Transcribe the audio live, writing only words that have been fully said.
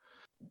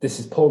This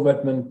is Paul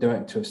Redmond,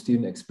 Director of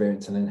Student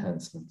Experience and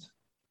Enhancement.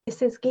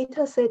 This is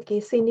Gita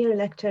Sedghi, Senior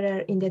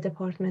Lecturer in the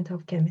Department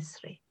of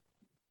Chemistry.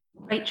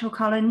 Rachael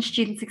Collins,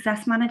 Student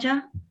Success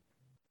Manager.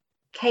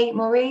 Kate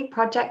Murray,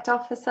 Project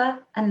Officer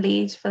and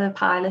Lead for the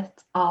pilot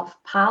of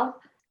PAL.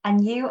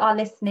 And you are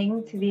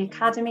listening to the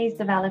Academy's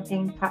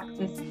Developing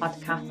Practice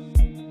podcast.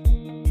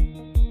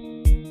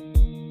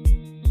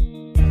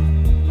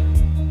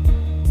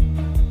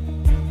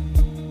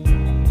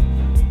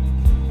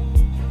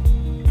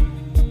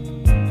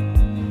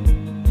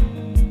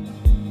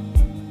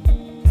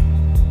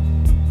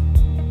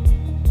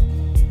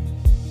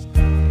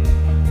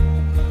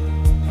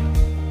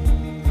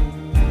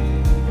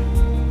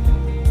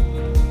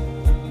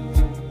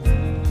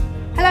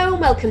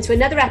 Welcome to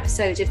another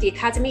episode of the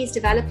Academy's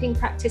Developing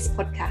Practice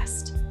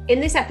podcast. In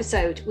this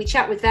episode, we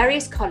chat with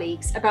various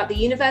colleagues about the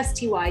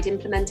university-wide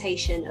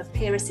implementation of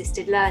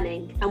peer-assisted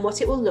learning and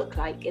what it will look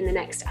like in the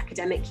next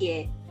academic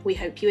year. We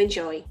hope you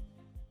enjoy.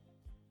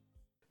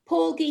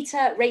 Paul,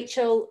 Gita,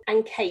 Rachael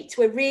and Kate,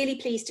 we're really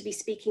pleased to be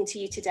speaking to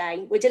you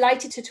today. We're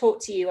delighted to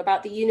talk to you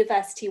about the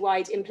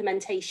university-wide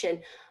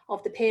implementation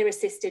of the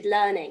peer-assisted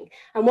learning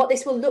and what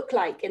this will look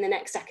like in the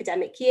next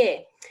academic year.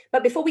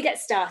 But before we get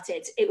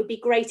started, it would be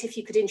great if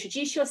you could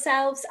introduce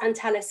yourselves and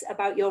tell us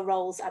about your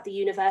roles at the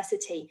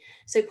university.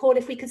 So Paul,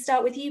 if we could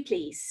start with you,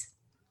 please.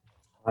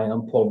 Hi,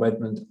 I'm Paul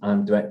Redmond.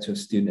 I'm Director of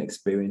Student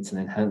Experience and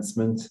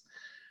Enhancement.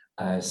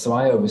 So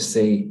I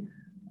oversee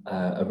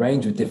a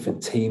range of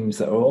different teams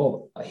that are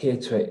all here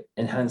to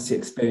enhance the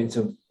experience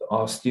of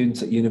our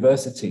students at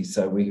university.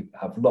 So we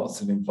have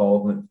lots of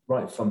involvement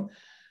right from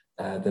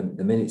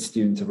the minute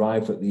students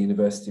arrive at the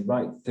university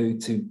right through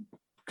to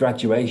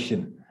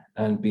graduation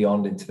and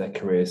beyond into their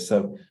careers.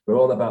 So we're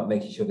all about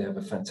making sure they have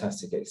a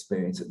fantastic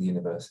experience at the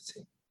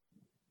university.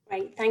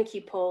 Great, thank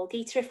you, Paul.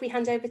 Gita, if we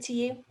hand over to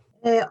you.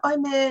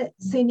 I'm a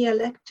Senior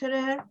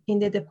Lecturer in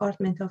the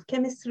Department of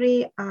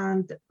Chemistry,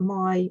 and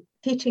my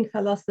teaching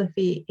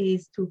philosophy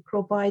is to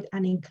provide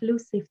an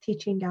inclusive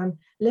teaching and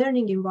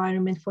learning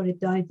environment for a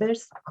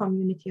diverse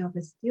community of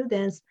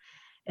students.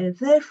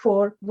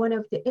 Therefore, one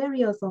of the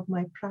areas of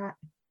my practice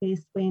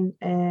is in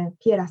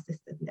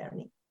peer-assisted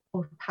learning,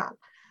 or PAL.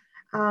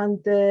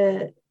 And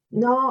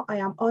now I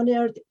am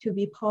honored to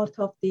be part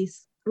of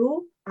this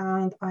group,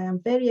 and I am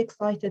very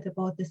excited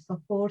about the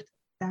support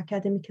the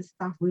academic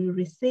staff will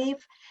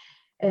receive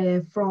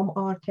from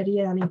our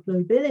career and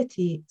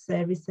employability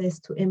services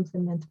to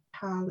implement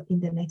PAL in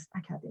the next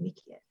academic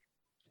year.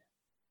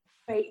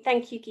 Great,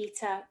 thank you,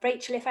 Gita.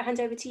 Rachael, if I hand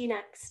over to you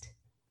next.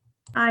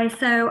 Hi,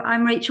 so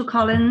I'm Rachael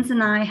Collins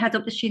and I head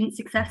up the Student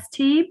Success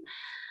team.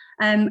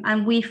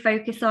 And we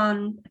focus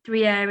on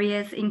three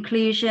areas: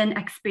 inclusion,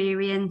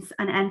 experience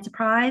and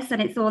enterprise.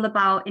 And it's all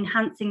about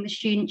enhancing the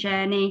student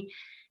journey,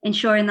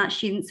 ensuring that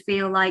students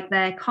feel like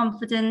they're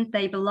confident,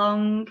 they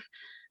belong,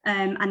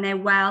 and they're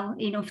well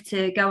enough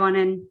to go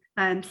on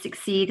and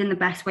succeed in the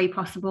best way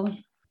possible.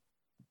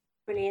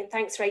 Brilliant,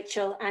 thanks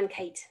Rachael. And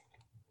Kate.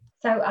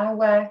 So I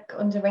work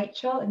under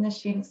Rachael in the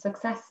Student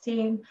Success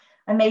team.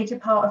 A major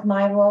part of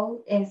my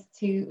role is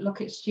to look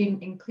at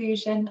student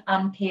inclusion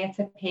and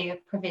peer-to-peer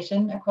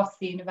provision across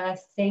the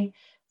university.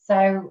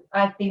 So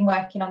I've been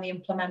working on the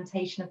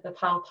implementation of the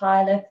PAL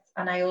pilot,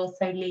 and I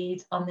also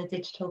lead on the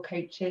Digital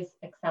Coaches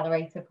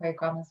Accelerator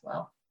programme as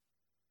well.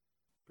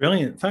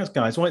 Brilliant, thanks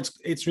guys. Well,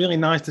 it's really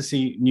nice to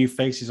see new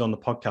faces on the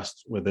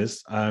podcast with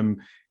us.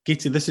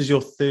 Gita, this is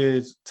your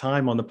third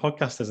time on the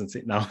podcast, isn't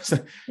it now?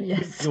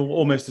 Yes. You're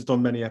almost as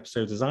done many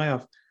episodes as I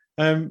have.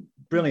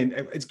 Brilliant.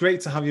 It's great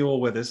to have you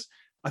all with us.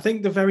 I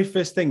think the very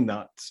first thing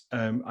that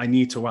I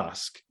need to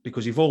ask,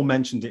 because you've all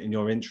mentioned it in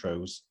your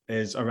intros,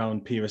 is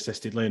around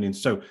peer-assisted learning.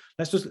 So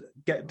let's just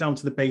get down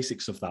to the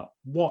basics of that.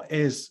 What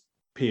is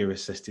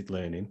peer-assisted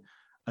learning?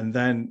 And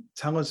then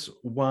tell us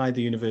why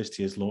the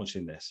university is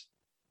launching this.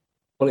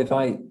 Well,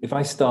 if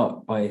I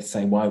start by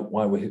saying why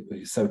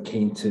we're so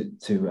keen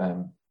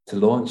to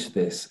launch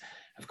this,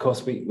 of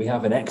course we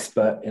have an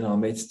expert in our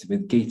midst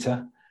with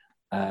Gita,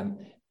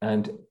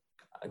 and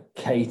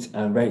Kate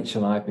and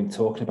Rachael and I have been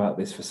talking about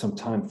this for some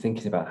time,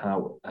 thinking about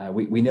how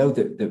we know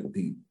that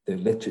the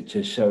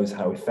literature shows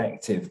how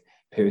effective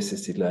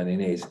peer-assisted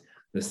learning is.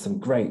 There's some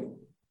great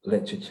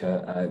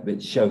literature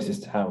which shows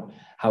us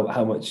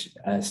how much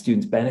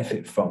students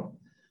benefit from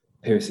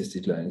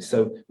peer-assisted learning.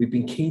 So we've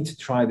been keen to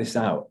try this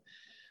out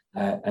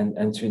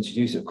and to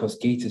introduce it. Of course,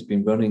 Gita's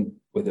been running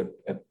with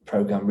a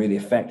program really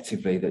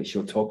effectively that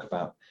she'll talk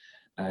about.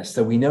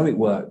 So we know it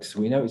works.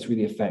 We know it's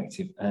really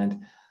effective,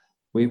 and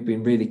we've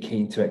been really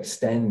keen to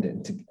extend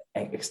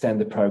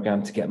the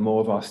program to get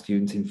more of our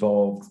students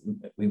involved.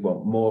 We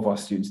want more of our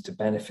students to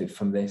benefit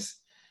from this.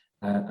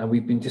 And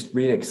we've been just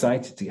really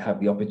excited to have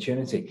the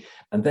opportunity.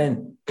 And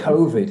then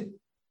COVID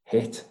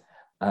hit.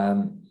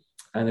 And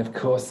of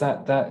course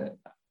that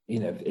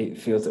it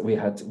feels that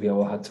we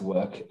all had to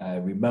work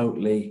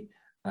remotely.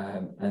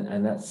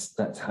 And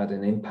that's had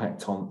an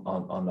impact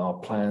on our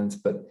plans.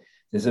 But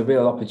there's a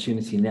real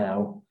opportunity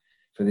now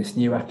for this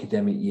new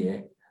academic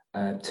year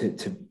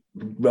to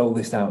roll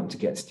this out and to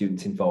get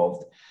students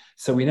involved.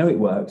 So we know it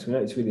works, we know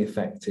it's really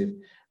effective,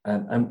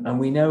 And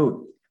we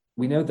know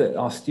that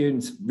our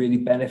students really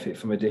benefit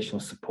from additional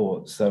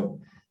support. So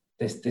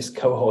this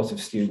cohort of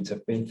students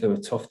have been through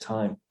a tough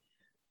time,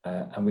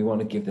 and we want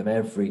to give them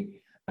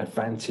every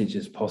advantage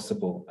as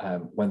possible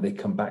when they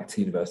come back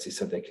to university,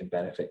 so they can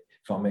benefit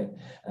from it.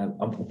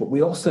 But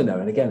we also know,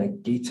 and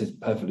again, Gita's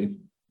perfectly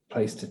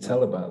placed to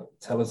tell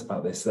us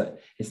about this, that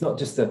it's not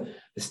just the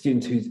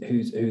student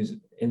who's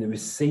in the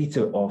receipt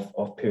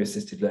of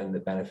peer-assisted learning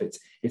that benefits,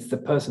 it's the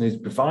person who's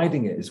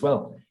providing it as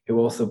well who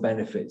also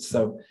benefits.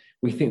 So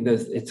we think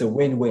it's a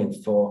win-win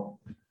for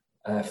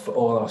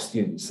all our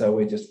students. So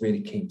we're just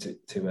really keen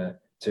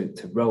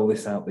to roll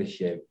this out this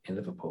year in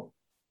Liverpool.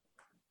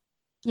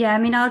 Yeah, I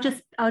mean, I'll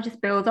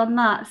just build on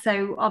that.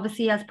 So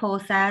obviously, as Paul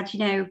said,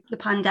 the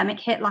pandemic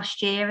hit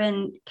last year,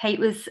 and Kate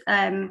was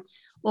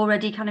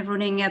already kind of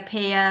running a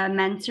peer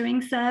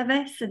mentoring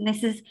service, and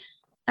this is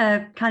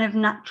a kind of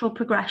natural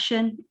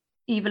progression,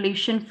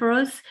 evolution for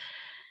us.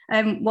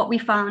 What we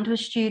found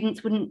was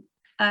students wouldn't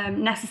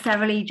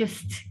necessarily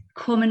just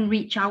come and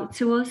reach out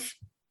to us,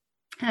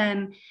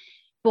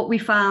 but we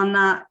found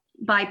that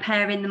by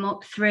pairing them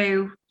up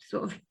through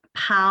sort of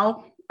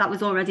PAL that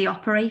was already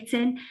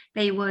operating,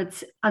 they would,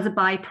 as a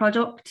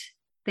byproduct,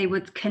 they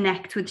would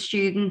connect with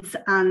students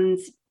and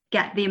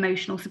get the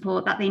emotional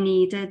support that they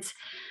needed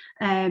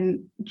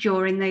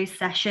during those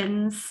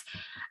sessions.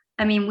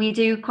 I mean, we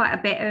do quite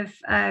a bit of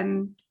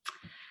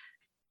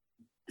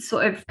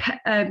sort of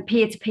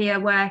peer-to-peer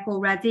work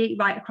already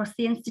right across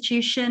the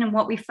institution. And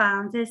what we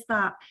found is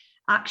that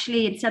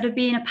actually, instead of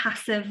being a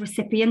passive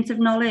recipient of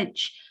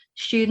knowledge,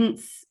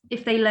 students,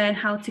 if they learn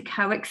how to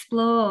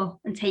co-explore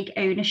and take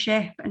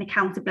ownership and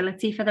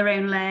accountability for their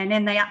own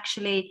learning,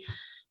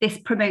 this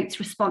promotes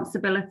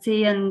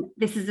responsibility, and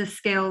this is a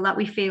skill that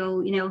we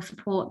feel,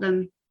 support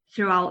them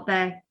throughout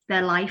their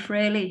life,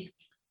 really.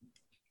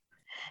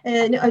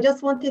 I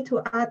just wanted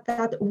to add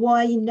that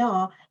why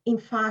now, in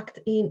fact,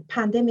 in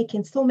pandemic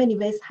in so many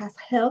ways has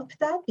helped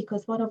that,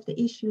 because one of the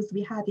issues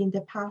we had in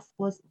the past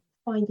was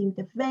finding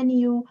the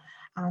venue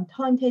and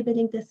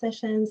timetabling the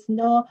sessions.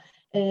 Now,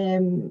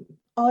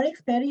 our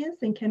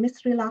experience in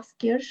chemistry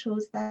last year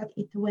shows that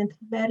it went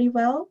very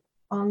well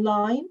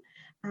online,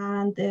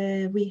 and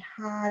we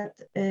had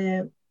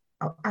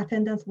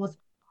attendance was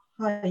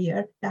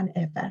higher than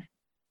ever.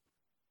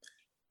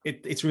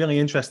 It's really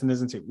interesting,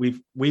 isn't it?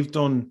 We've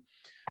done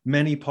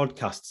many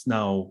podcasts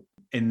now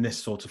in this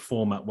sort of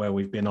format where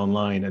we've been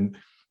online, and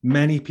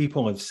many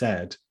people have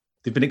said,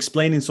 they've been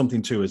explaining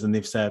something to us and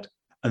they've said,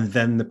 and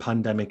then the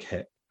pandemic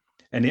hit.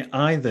 And it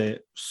either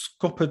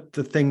scuppered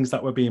the things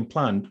that were being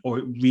planned, or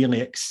it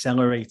really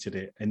accelerated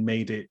it and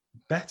made it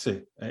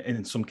better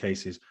in some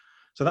cases.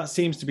 So that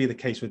seems to be the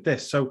case with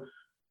this. So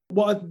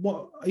what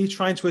are you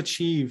trying to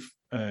achieve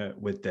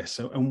with this?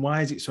 And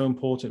why is it so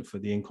important for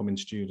the incoming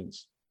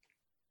students?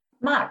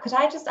 Matt, could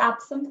I just add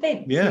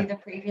something to the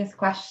previous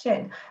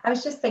question? I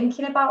was just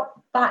thinking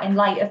about that in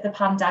light of the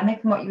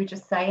pandemic and what you were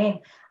just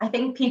saying. I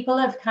think people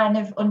have kind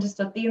of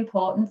understood the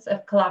importance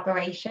of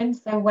collaboration.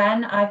 So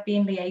when I've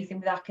been liaising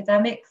with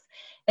academics,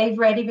 they've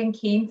really been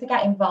keen to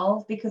get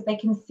involved because they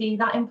can see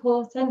that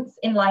importance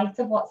in light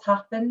of what's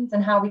happened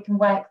and how we can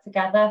work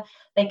together.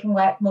 They can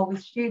work more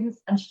with students,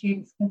 and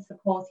students can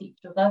support each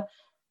other,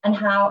 and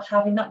how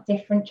having that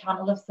different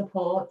channel of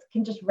support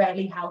can just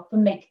really help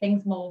and make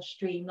things more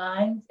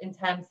streamlined in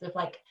terms of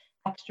like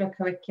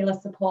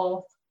extracurricular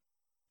support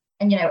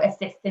and,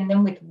 assisting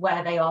them with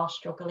where they are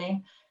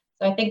struggling.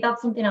 So I think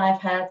that's something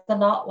I've heard a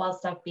lot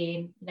whilst I've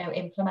been,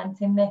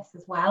 implementing this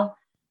as well.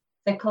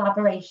 So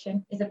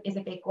collaboration is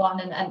a big one,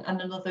 and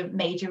another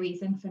major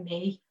reason for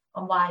me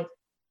on why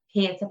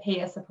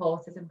peer-to-peer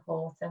support is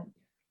important.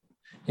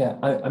 Yeah,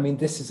 I mean,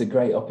 this is a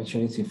great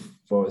opportunity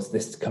for us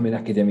this coming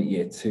academic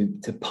year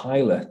to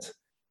pilot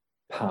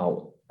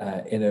PAL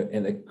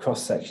in a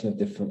cross-section of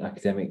different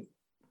academic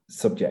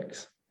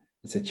subjects.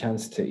 It's a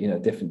chance to,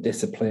 different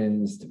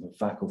disciplines, different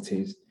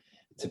faculties,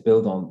 to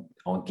build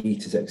on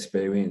Gita's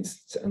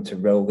experience and to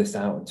roll this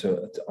out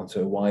onto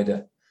a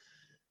wider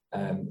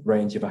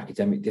range of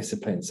academic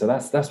disciplines. So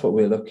that's what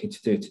we're looking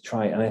to do, to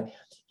try. And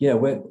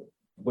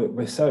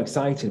we're so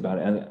excited about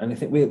it, and I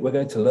think we're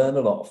going to learn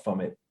a lot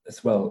from it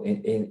as well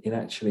in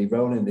actually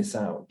rolling this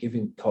out,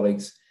 giving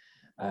colleagues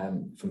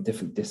from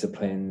different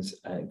disciplines,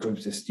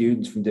 groups of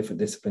students from different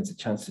disciplines a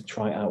chance to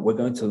try it out. We're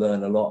going to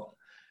learn a lot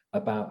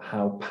about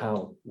how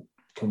PAL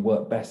can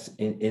work best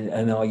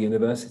in our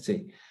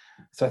university.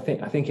 So I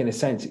think in a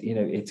sense,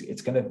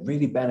 it's going to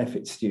really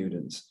benefit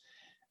students,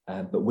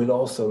 but we'll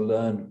also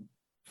learn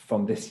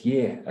from this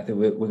year. I think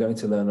we're going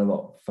to learn a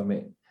lot from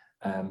it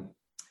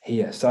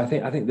here. So I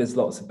think there's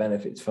lots of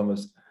benefits from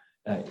us,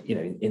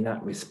 in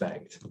that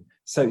respect.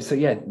 So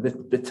yeah,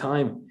 the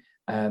time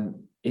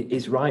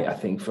is right, I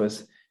think, for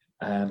us,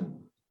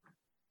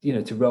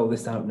 to roll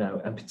this out now,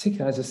 and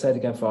particularly, as I said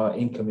again, for our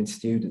incoming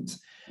students,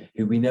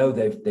 who we know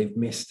they've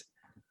missed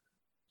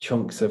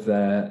chunks of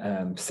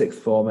their sixth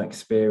form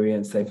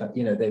experience.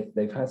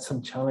 They've had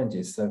some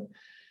challenges. So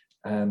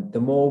the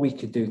more we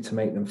could do to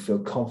make them feel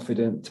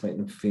confident, to make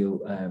them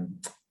feel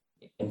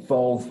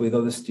involved with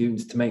other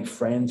students, to make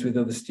friends with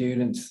other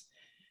students,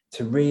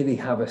 to really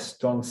have a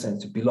strong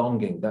sense of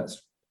belonging.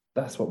 That's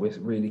what we're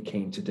really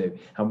keen to do.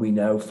 And we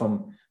know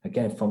from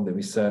the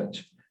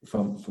research,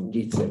 from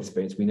Gita's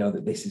experience, we know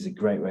that this is a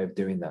great way of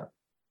doing that.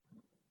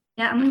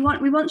 Yeah, and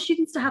we want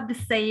students to have the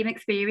same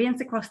experience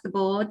across the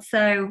board.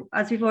 So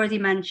as we've already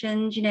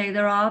mentioned,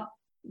 there are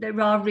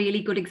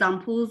really good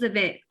examples of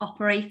it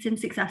operating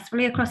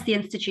successfully across the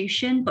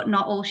institution, but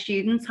not all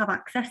students have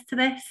access to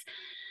this.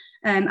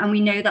 And we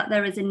know that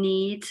there is a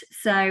need.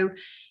 So,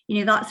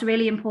 that's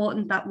really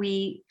important that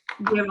we're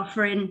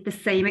offering the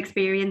same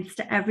experience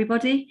to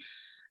everybody.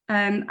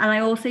 And I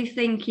also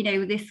think,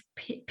 this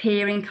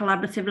peer and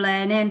collaborative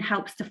learning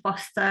helps to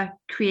foster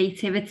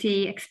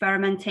creativity,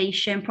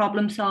 experimentation,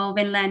 problem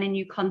solving, learning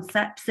new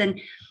concepts.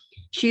 And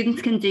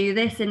students can do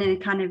this in a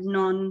kind of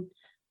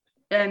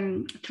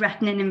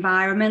non-threatening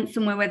environment,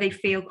 somewhere where they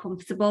feel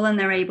comfortable and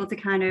they're able to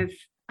kind of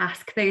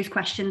ask those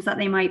questions that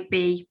they might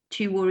be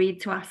too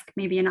worried to ask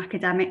maybe an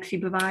academic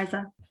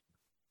supervisor.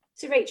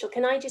 So Rachel,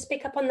 can I just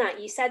pick up on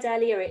that? You said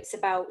earlier it's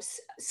about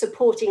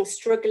supporting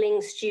struggling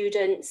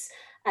students,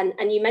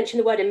 and you mentioned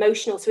the word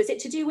emotional. So is it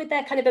to do with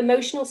their kind of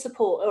emotional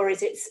support, or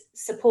is it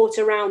support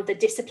around the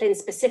discipline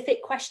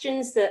specific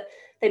questions that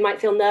they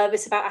might feel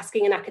nervous about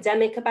asking an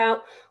academic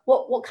about?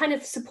 What kind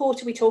of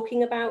support are we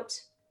talking about?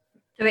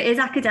 So it is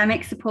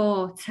academic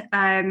support,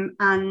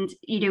 and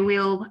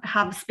we'll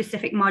have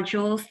specific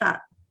modules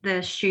that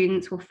the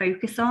students will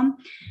focus on,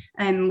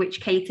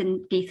 which Kate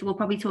and Gita will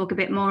probably talk a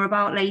bit more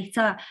about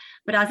later.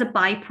 But as a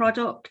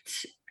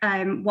byproduct,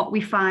 what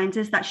we find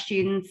is that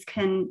students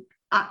can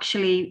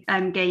actually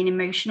gain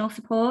emotional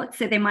support.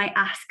 So they might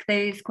ask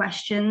those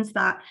questions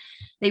that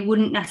they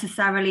wouldn't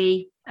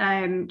necessarily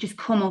just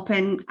come up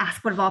and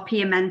ask one of our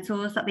peer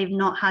mentors that they've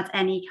not had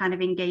any kind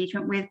of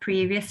engagement with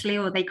previously,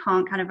 or they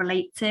can't kind of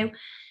relate to.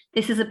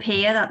 This is a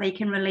peer that they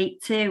can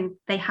relate to.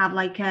 They have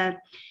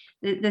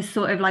there's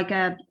sort of like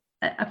a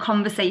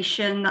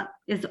conversation that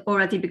is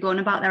already begun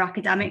about their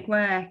academic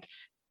work,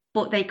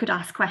 but they could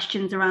ask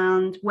questions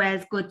around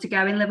where's good to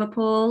go in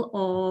Liverpool,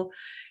 or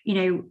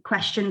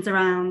questions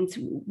around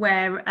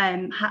where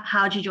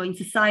how do you join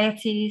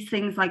societies,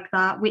 things like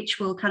that, which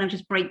will kind of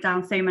just break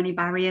down so many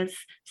barriers.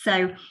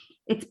 So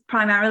it's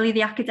primarily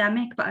the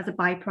academic, but as a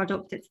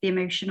byproduct, it's the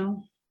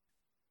emotional.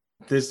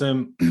 There's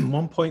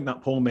one point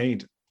that Paul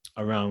made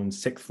around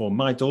sixth form.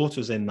 My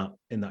daughter's in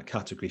that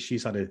category.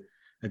 She's had a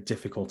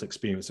difficult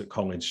experience at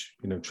college,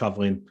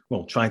 traveling,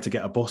 trying to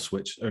get a bus,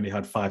 which only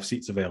had 5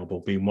 seats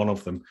available, being one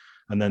of them.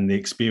 And then the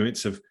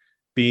experience of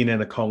being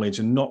in a college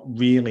and not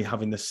really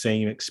having the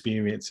same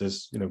experience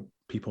as,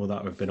 people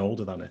that have been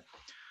older than her.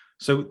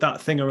 So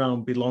that thing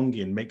around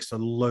belonging makes a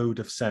load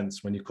of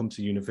sense when you come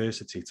to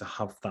university, to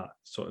have that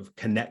sort of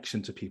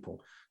connection to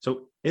people.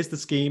 So is the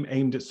scheme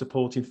aimed at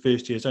supporting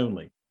first years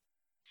only?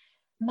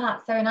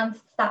 Matt, so in answer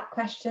to that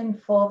question,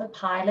 for the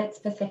pilot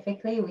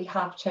specifically, we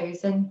have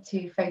chosen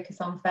to focus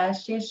on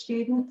first year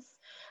students.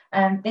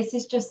 This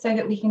is just so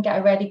that we can get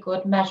a really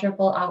good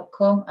measurable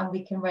outcome, and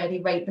we can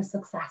really rate the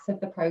success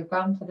of the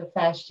programme for the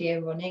first year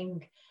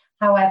running.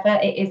 However,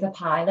 it is a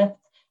pilot,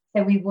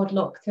 so we would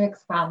look to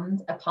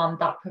expand upon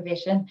that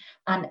provision.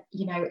 And,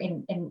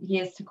 in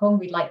years to come,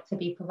 we'd like to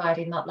be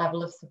providing that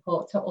level of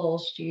support to all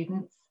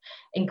students,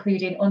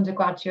 including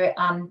undergraduate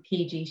and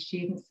PG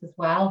students as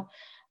well.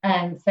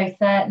 So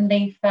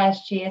certainly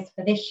first years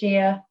for this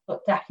year,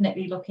 but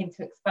definitely looking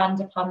to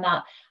expand upon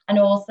that. And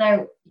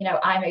also,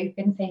 I'm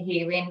open to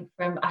hearing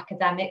from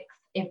academics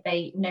if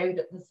they know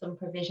that there's some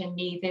provision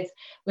needed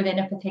within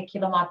a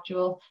particular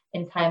module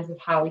in terms of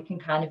how we can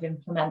kind of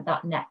implement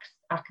that next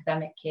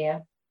academic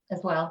year as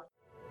well.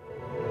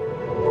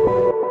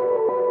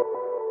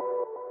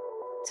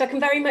 So I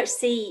can very much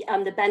see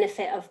the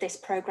benefit of this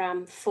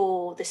programme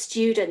for the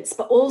students,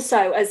 but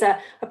also as a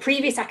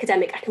previous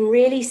academic, I can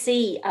really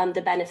see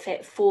the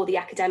benefit for the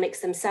academics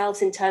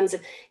themselves in terms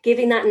of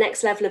giving that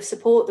next level of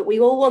support that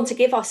we all want to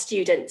give our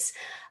students.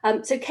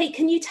 So Kate,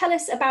 can you tell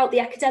us about the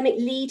academic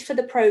lead for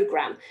the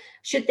programme?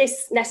 Should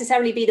this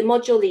necessarily be the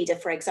module leader,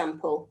 for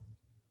example?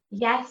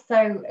 Yes,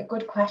 so a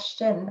good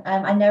question.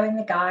 I know in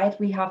the guide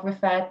we have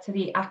referred to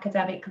the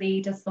academic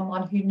lead as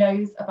someone who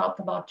knows about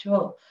the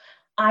module.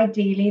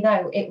 Ideally,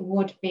 though, it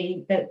would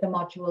be the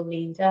module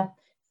leader.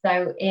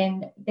 So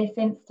in this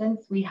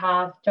instance, we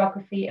have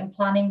geography and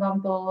planning on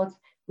board.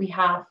 We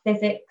have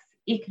physics,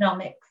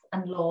 economics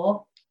and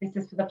law. This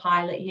is for the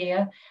pilot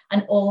year.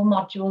 And all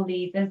module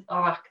leaders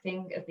are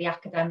acting as the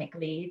academic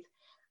lead.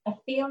 I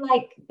feel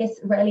like this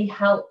really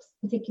helps,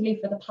 particularly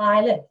for the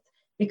pilot,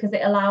 because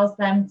it allows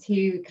them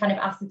to kind of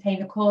ascertain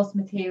the course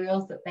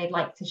materials that they'd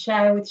like to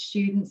share with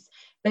students,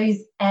 those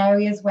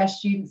areas where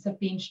students have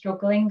been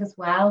struggling as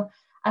well.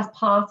 As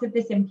part of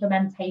this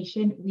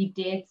implementation, we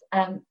did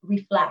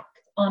reflect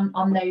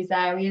on those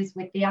areas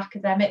with the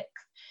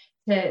academics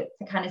to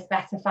kind of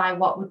specify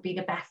what would be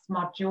the best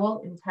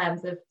module in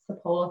terms of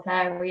support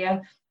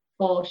area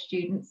for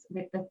students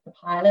with the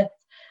pilot.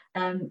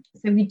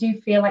 So we do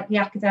feel like the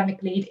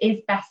academic lead is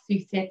best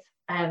suited.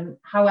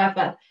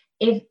 However,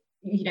 if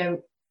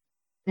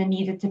there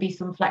needed to be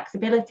some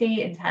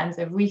flexibility in terms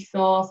of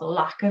resource or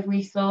lack of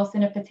resource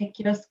in a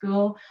particular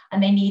school,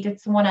 and they needed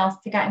someone else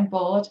to get on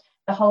board.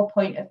 The whole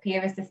point of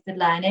peer assisted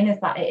learning is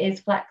that it is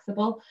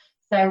flexible,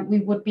 so we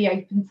would be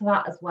open to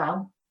that as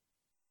well.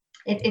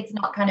 It's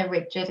not kind of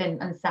rigid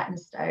and set in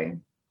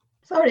stone.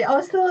 Sorry,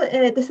 also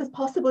this is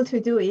possible to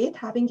do it,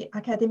 having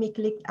academic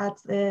lead as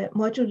a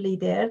module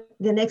leader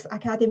the next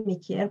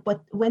academic year,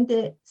 but when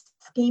the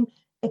scheme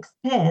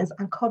extends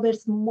and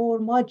covers more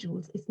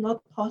modules, it's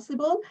not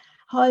possible.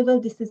 However,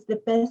 this is the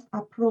best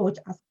approach,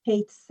 as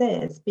Kate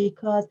says,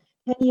 because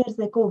 10 years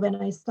ago when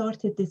I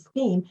started this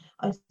scheme,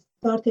 I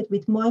started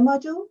with my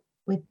module,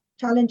 with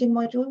challenging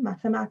module,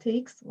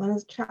 mathematics, one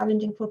is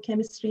challenging for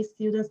chemistry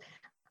students,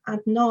 and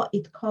now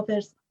it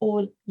covers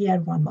all year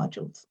one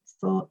modules.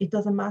 So it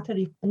doesn't matter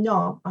if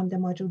now I'm the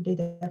module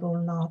leader or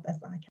not as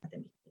an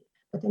academic.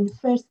 But in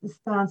first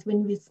instance,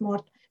 when we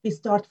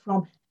start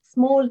from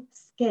small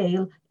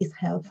scale is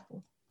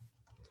helpful.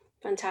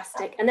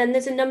 Fantastic. And then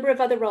there's a number of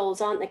other roles,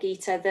 aren't there,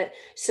 Gita, that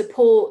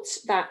support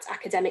that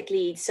academic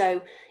lead.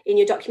 So in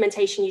your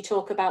documentation, you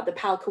talk about the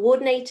PAL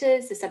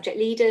coordinators, the subject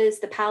leaders,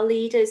 the PAL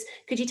leaders.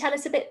 Could you tell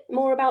us a bit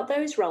more about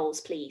those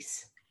roles,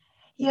 please?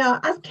 Yeah,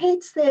 as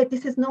Kate said,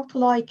 this is not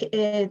like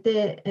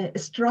the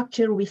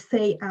structure we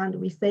say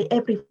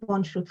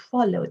everyone should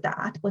follow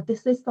that, but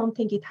this is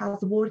something it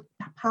has worked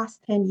the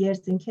past 10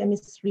 years in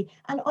chemistry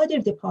and other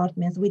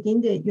departments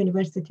within the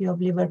University of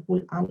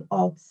Liverpool and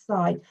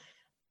outside,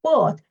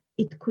 but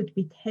it could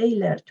be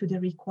tailored to the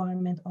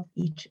requirement of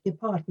each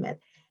department.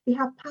 We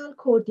have PAL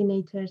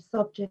coordinators,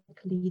 subject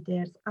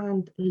leaders,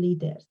 and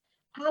leaders.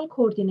 PAL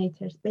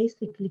coordinators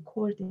basically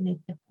coordinate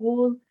the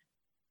whole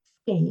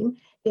scheme.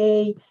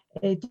 Their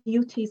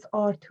duties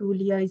are to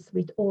liaise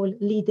with all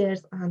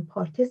leaders and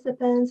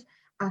participants,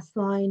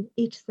 assign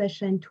each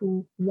session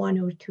to 1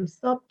 or 2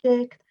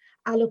 subjects,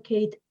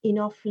 allocate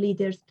enough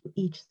leaders to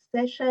each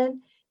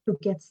session, to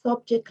get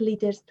subject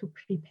leaders to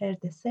prepare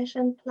the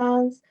session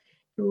plans,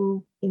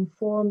 to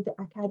inform the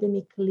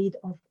academic lead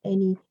of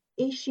any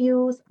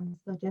issues and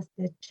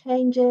suggested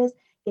changes.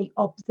 They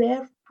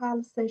observe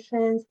PAL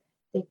sessions,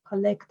 they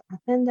collect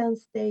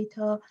attendance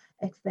data,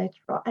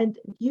 etc. And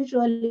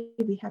usually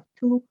we have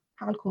 2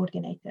 PAL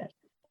coordinators.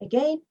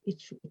 Again,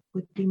 it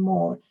could be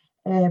more.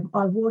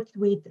 I worked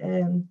with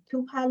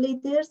 2 PAL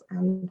leaders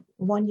and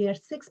 1 year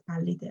 6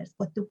 PAL leaders,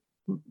 but the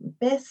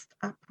best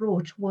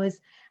approach was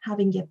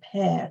having a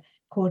pair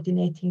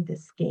coordinating the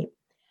scheme.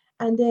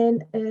 And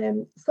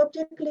then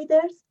subject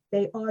leaders,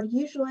 they are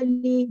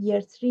usually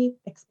year 3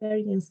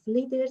 experienced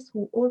leaders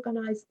who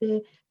organize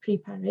the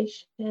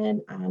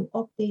preparation and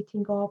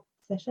updating of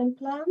session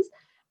plans,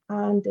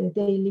 and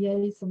they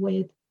liaise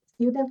with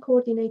student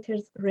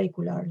coordinators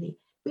regularly.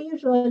 We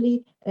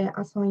usually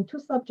assign 2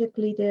 subject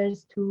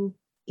leaders to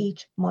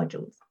each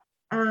module.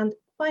 And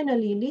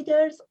finally,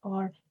 leaders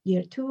are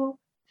year 2,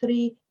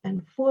 3,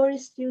 and 4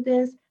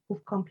 students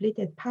who've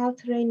completed PAL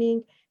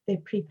training. They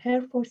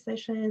prepare for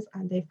sessions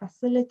and they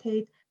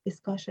facilitate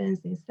discussions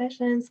in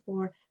sessions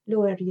for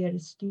lower year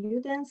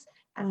students.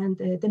 And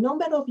the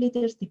number of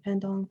leaders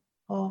depend on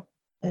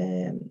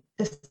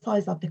the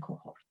size of the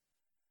cohort.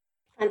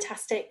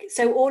 Fantastic.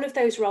 So all of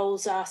those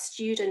roles are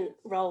student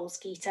roles,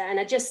 Gita, and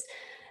I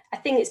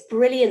think it's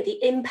brilliant the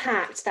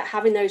impact that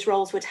having those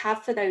roles would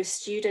have for those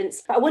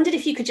students. But I wondered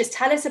if you could just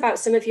tell us about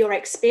some of your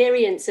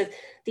experience of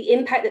the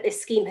impact that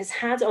this scheme has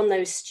had on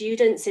those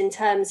students in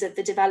terms of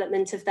the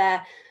development of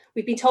their,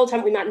 we've been told,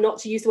 haven't we, Matt, not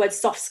to use the word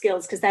soft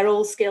skills because they're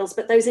all skills,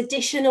 but those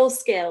additional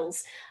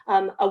skills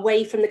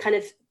away from the kind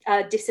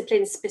of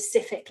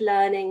discipline-specific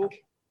learning.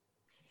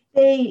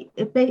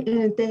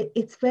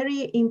 It's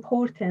very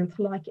important,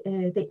 like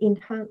the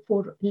enhance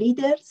for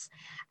leaders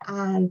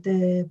and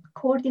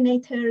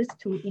coordinators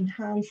to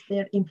enhance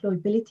their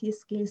employability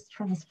skills,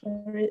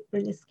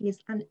 transferable skills,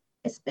 and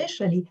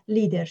especially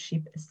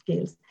leadership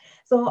skills.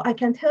 So I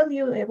can tell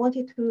you, I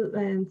wanted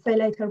to say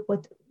later,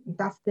 but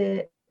that's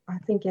I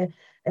think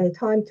a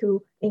time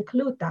to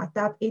include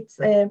that it's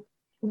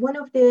one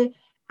of the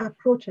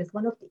approaches,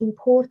 one of the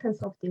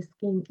importance of this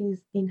scheme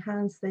is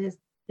enhances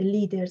the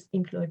leaders'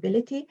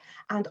 employability,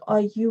 and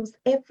I use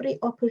every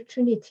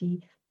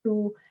opportunity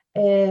to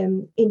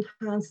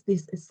enhance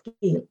this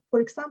skill. For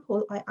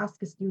example, I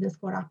ask students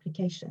for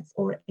applications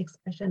or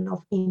expression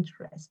of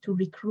interest to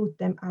recruit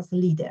them as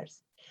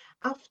leaders.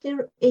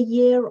 After a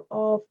year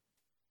of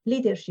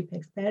leadership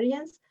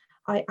experience,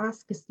 I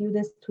ask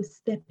students to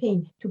step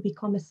in to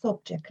become a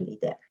subject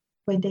leader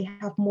when they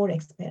have more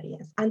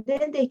experience, and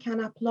then they can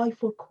apply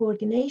for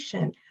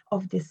coordination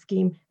of the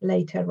scheme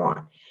later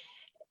on.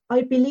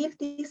 I believe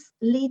this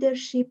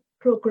leadership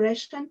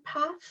progression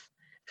path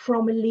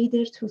from a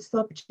leader to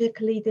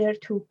subject leader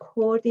to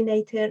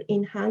coordinator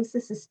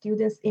enhances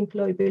students'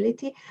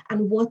 employability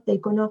and what they're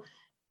gonna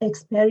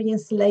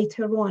experience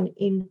later on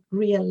in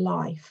real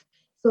life.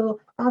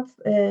 So that's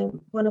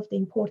one of the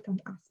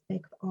important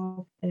aspects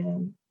of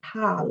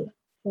PAL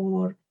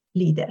for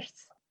leaders.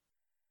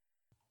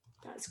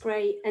 That's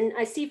great. And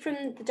I see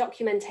from the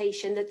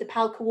documentation that the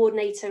PAL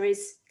coordinator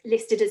is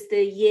listed as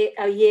the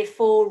year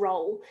 4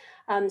 role.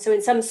 So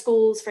in some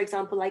schools, for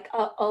example, like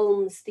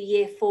Ulm's, the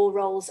year 4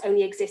 roles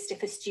only exist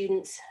if a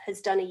student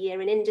has done a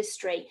year in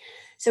industry.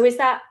 So does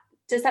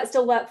that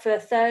still work for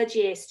 3rd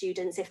year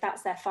students if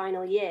that's their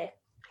final year?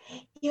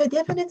 Yeah,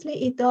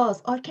 definitely it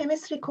does. Our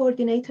chemistry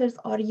coordinators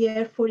are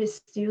year 4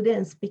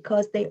 students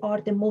because they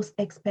are the most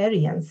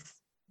experienced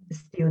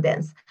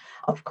students.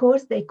 Of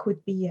course, they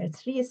could be year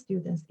 3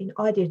 students in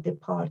other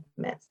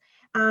departments.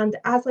 And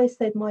as I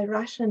said, my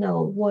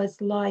rationale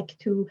was like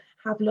to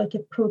have like a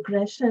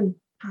progression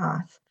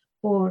path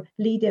for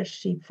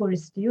leadership for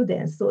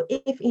students. So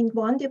if in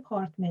one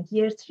department,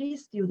 year 3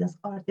 students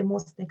are the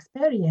most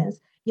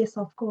experienced, yes,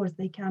 of course,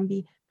 they can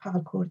be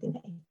PAL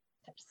coordinators.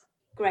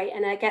 Great.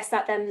 And I guess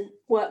that then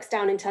works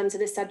down in terms of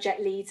the subject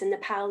leads and the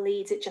PAL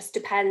leads. It just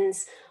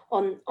depends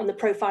on the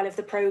profile of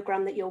the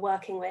program that you're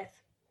working with.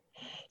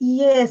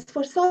 Yes,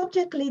 for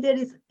subject leader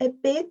is a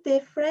bit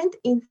different.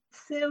 In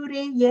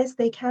theory, yes,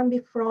 they can be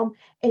from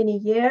any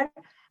year.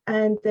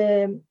 And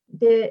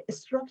the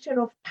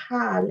structure of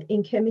PAL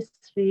in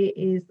chemistry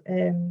is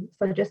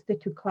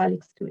suggested to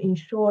colleagues to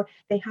ensure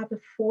they have a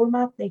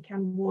format they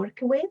can work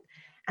with,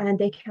 and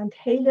they can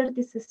tailor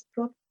this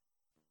structure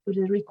to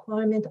the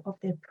requirement of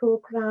their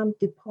program,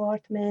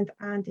 department,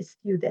 and the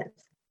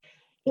students.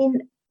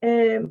 In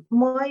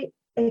my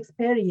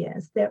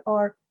experience, there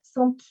are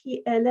some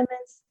key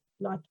elements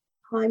like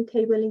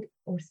timetabling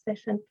or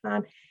session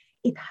plan.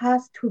 It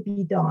has to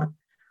be done.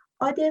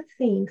 Other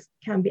things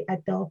can be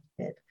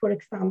adopted. For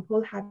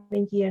example,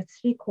 having year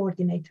 3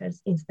 coordinators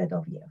instead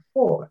of year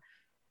 4.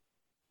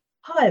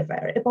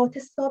 However, about a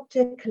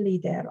subject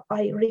leader,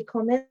 I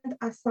recommend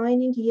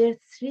assigning year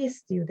 3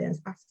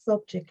 students as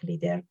subject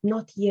leader,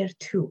 not year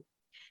 2,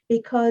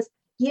 because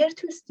year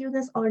 2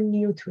 students are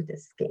new to the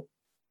scheme.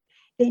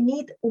 They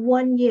need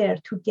 1 year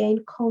to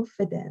gain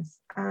confidence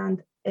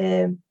and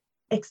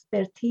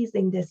expertise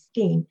in the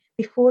scheme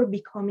before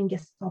becoming a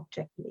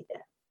subject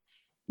leader.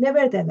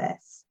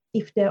 Nevertheless,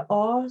 if there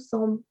are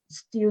some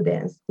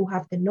students who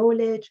have the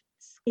knowledge,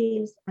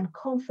 skills, and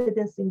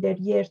confidence in their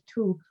year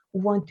 2 who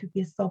want to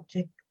be a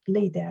subject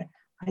leader,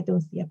 I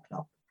don't see a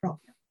problem.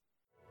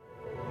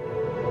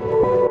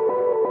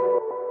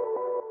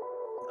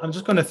 I'm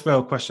just going to throw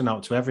a question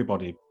out to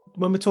everybody.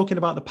 When we're talking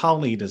about the PAL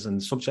leaders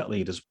and subject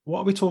leaders,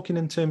 what are we talking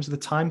in terms of the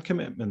time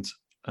commitment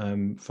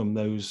from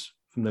those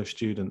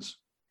students?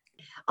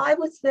 I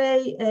would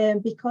say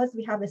because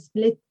we have a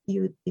split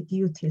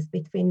duties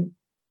between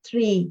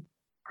 3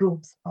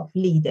 groups of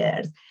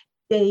leaders,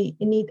 they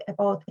need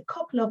about a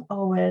couple of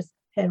hours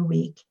per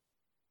week,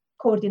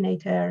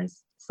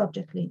 coordinators,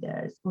 subject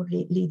leaders, or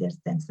leaders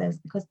themselves,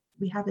 because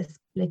we have a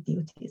split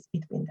duties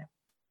between them.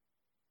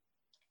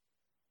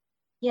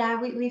 Yeah,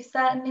 we've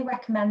certainly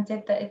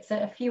recommended that it's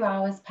a few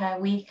hours per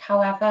week.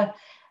 However,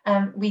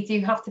 we do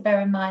have to bear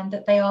in mind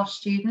that they are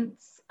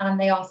students and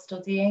they are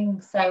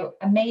studying. So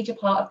a major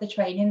part of the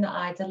training that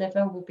I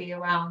deliver will be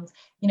around,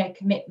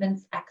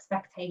 commitments,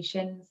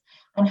 expectations,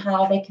 and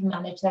how they can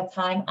manage their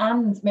time,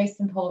 and most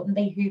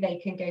importantly, who they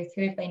can go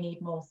to if they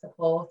need more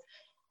support.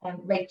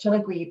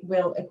 Rachael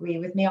will agree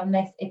with me on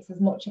this. It's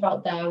as much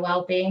about their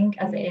well-being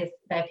as it is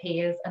their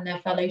peers and their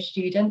fellow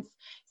students.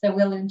 So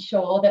we'll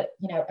ensure that,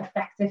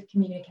 effective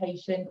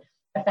communication,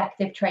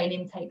 effective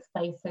training takes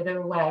place, so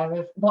they're aware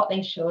of what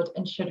they should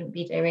and shouldn't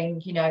be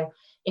doing.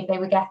 If they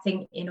were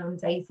getting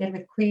inundated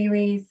with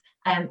queries,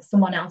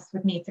 someone else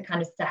would need to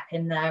kind of step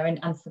in there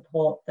and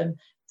support them.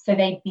 So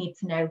they need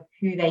to know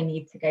who they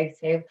need to go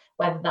to,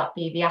 whether that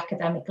be the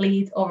academic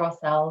lead or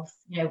ourselves.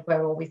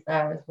 We're always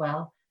there as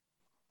well.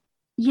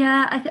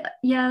 Yeah,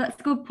 that's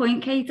a good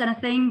point, Kate. And I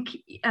think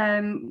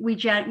we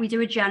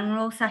do a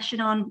general session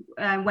on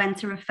when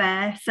to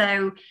refer.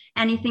 So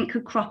anything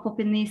could crop up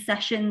in these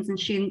sessions, and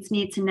students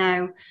need to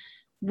know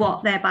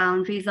what their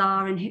boundaries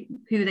are and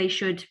who they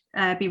should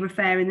be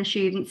referring the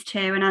students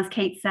to. And as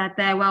Kate said,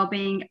 their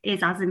well-being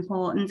is as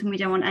important, and we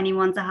don't want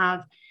anyone to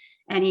have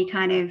any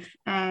kind of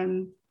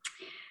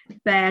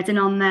burden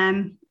on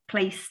them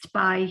placed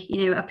by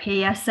a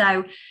peer.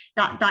 So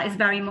that is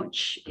very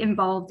much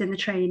involved in the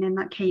training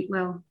that Kate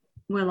will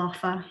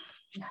offer.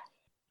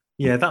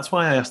 Yeah, that's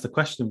why I asked the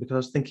question, because I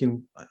was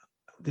thinking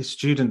the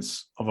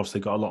students have obviously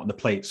got a lot on the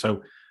plate.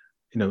 So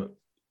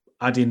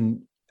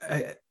adding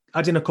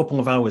a couple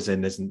of hours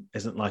in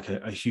isn't like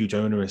a huge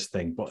onerous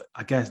thing. But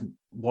I guess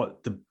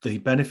what the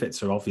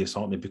benefits are obvious,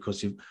 aren't they?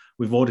 Because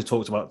we've already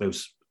talked about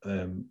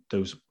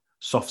those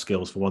soft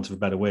skills, for want of a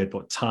better word,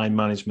 but time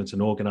management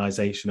and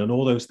organization and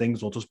all those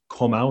things will just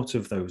come out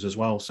of those as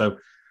well. So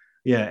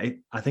yeah,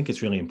 I think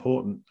it's really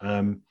important.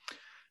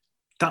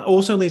 That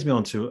also leads me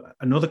on to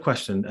another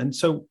question. And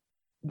so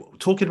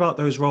talking about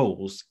those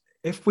roles,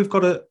 if we've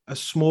got a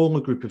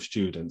smaller group of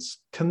students,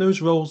 can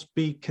those roles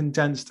be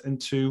condensed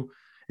into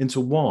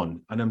one?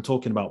 And I'm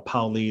talking about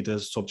PAL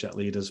leaders, subject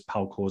leaders,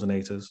 PAL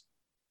coordinators.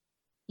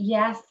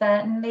 Yes,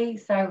 certainly.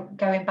 So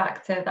going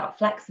back to that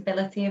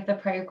flexibility of the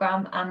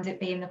programme and it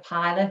being the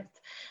pilot,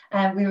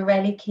 we were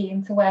really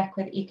keen to work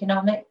with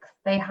economics.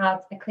 They had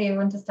a clear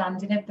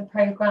understanding of the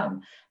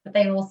programme, but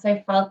they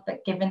also felt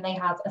that given they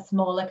had a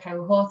smaller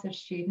cohort of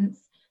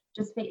students,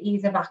 just for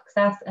ease of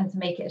access and to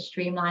make it as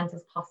streamlined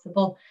as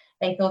possible,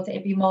 they thought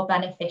it'd be more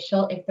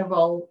beneficial if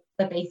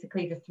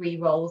basically the 3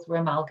 roles were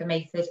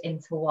amalgamated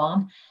into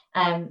one.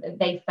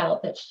 They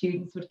felt that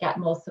students would get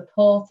more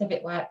support if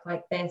it worked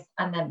like this,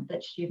 and then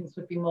that students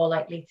would be more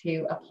likely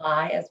to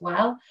apply as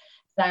well.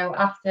 So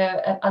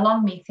after a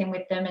long meeting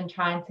with them and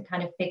trying to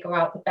kind of figure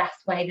out the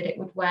best way that it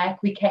would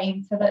work, we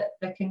came to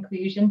the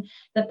conclusion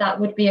that that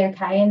would be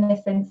okay in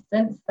this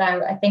instance. So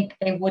I think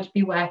they would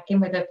be working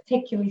with a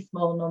particularly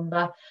small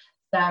number.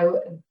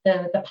 So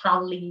the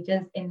PAL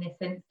leaders in this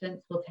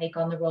instance will take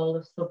on the role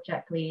of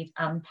subject lead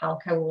and PAL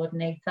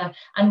coordinator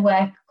and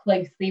work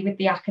closely with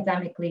the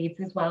academic leads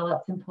as well.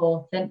 That's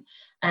important.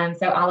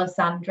 So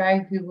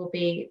Alessandro, who will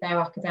be their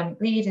academic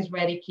lead, is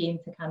really keen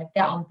to kind of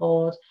get on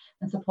board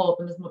and support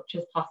them as much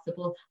as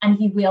possible. And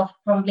he will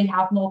probably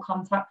have more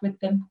contact with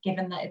them,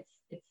 given that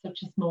it's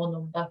such a small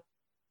number.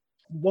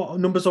 What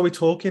numbers are we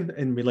talking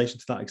in relation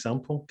to that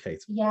example,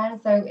 Kate? Yeah,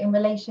 so in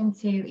relation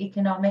to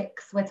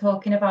economics, we're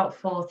talking about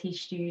 40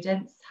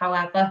 students.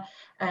 However,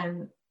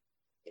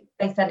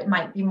 they said it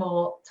might be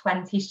more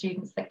 20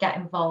 students that get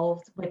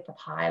involved with the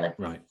pilot.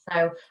 Right.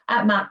 So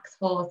at max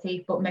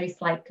 40, but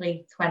most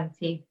likely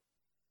 20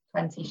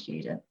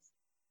 students.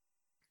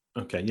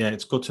 Okay, yeah,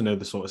 it's good to know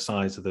the sort of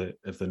size of the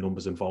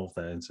numbers involved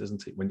there,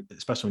 isn't it?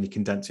 Especially when you're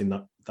condensing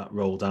that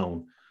role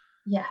down.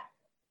 Yeah.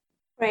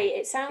 Great.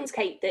 It sounds,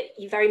 Kate, that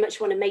you very much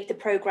want to make the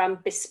programme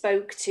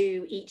bespoke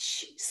to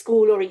each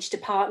school or each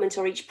department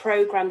or each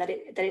programme that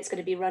it's going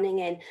to be running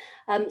in.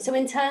 So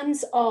in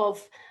terms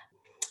of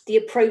the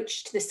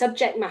approach to the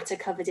subject matter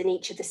covered in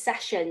each of the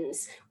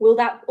sessions, will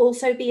that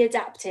also be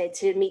adapted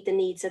to meet the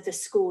needs of the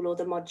school or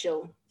the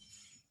module?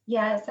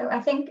 Yeah, so I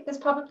think there's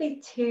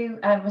probably 2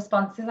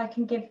 responses I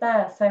can give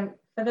there. So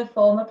for the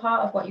former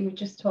part of what you were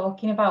just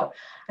talking about,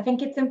 I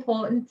think it's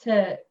important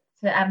to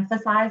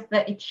emphasise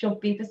that it should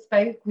be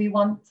bespoke. We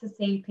want to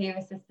see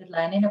peer-assisted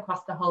learning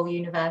across the whole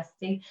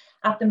university.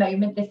 At the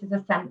moment, this is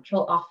a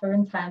central offer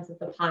in terms of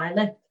the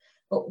pilot,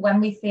 but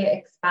when we see it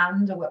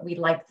expand, or what we'd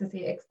like to see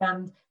it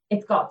expand,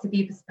 it's got to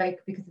be bespoke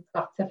because it's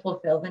got to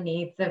fulfil the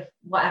needs of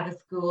whatever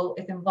school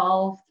is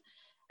involved.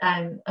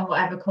 And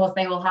whatever course,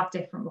 they all have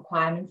different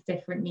requirements,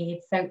 different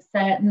needs. So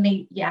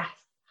certainly, yes,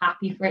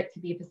 happy for it to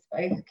be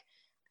bespoke.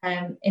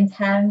 In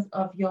terms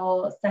of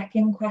your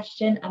second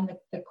question and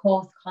the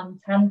course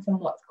content and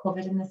what's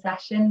covered in the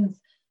sessions,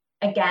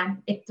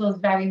 again, it does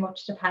very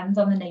much depend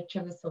on the nature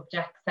of the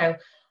subject. So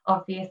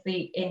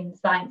obviously in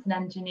science and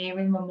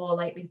engineering, we're more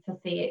likely to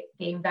see it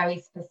being very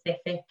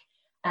specific,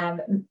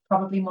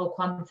 probably more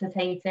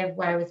quantitative,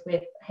 whereas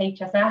with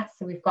HSS,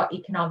 so we've got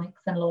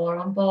economics and law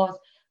on board.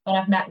 When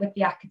I've met with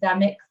the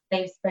academics,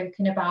 they've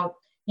spoken about,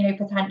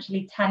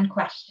 potentially 10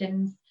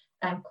 questions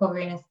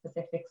covering a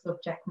specific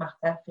subject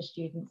matter for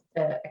students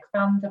to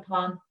expand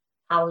upon,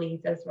 PAL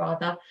leaders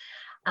rather,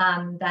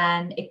 and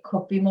then it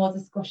could be more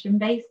discussion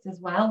based as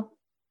well.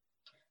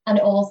 And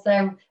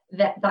also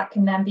that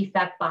can then be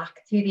fed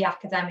back to the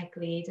academic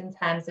lead in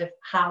terms of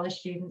how the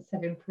students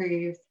have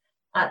improved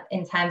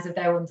in terms of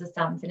their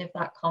understanding of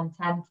that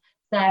content.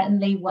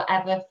 Certainly,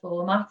 whatever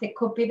format, it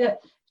could be that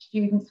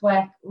students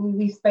work,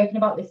 we've spoken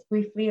about this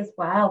briefly as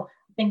well.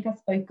 I think I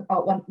spoke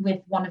about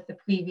with one of the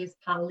previous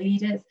PAL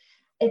leaders.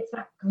 It's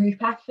that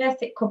group effort.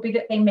 It could be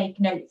that they make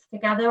notes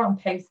together on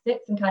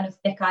post-its and kind of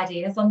stick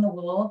ideas on the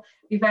wall.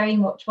 We very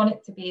much want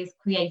it to be as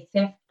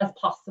creative as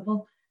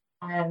possible,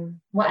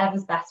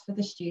 whatever's best for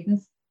the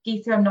students.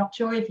 Gita, I'm not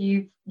sure if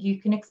you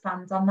can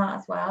expand on that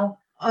as well.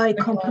 I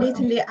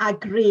completely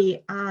agree.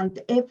 And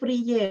every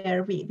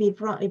year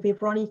we've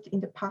run it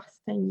in the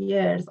past 10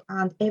 years,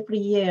 and every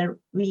year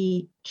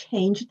we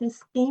change the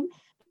scheme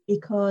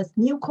because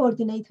new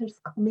coordinators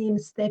come in,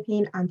 step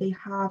in, and they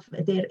have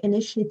their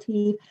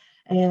initiative.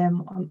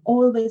 I'm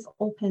always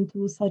open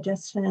to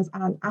suggestions,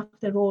 and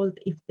after all,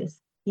 if the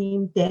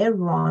scheme they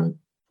run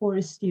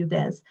for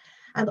students.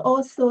 And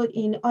also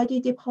in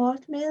ID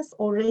departments,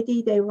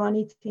 already they run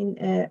it in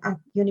at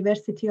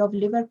University of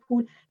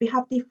Liverpool. We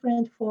have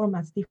different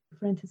formats,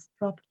 different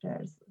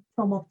structures.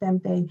 Some of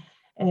them, they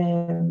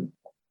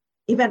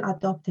even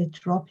adopted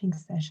dropping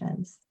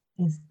sessions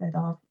instead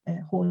of a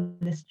whole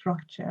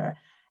structure,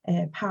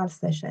 PAL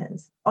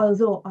sessions.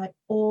 Although I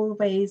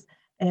always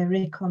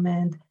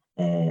recommend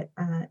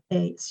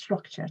a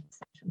structured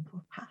session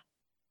for PAL.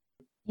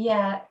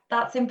 Yeah,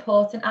 that's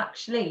important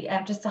actually.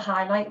 Just to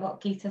highlight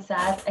what Gita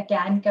said,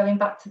 again, going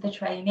back to the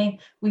training,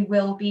 we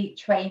will be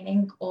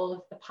training all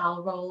of the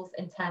PAL roles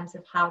in terms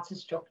of how to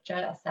structure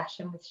a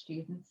session with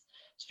students.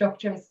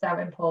 Structure is so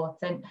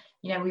important.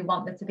 We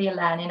want there to be a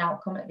learning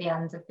outcome at the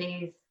end of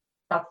these.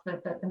 That's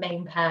the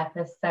main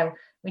purpose. So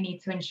we need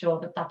to ensure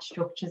that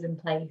structure's in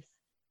place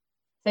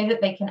so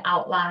that they can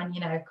outline,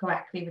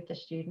 correctly with the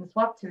students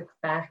what to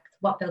expect,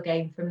 what they'll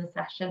gain from the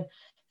session.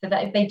 so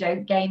that if they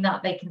don't gain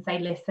that, they can say,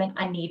 listen,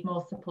 I need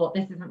more support.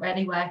 This isn't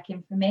really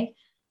working for me.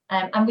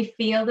 And we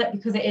feel that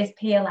because it is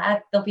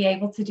peer-led, they'll be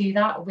able to do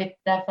that with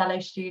their fellow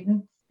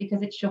students,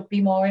 because it should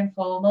be more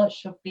informal. It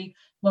should be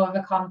more of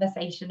a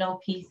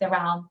conversational piece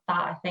around that,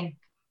 I think.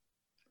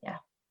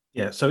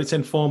 Yeah, so it's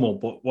informal,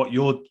 but what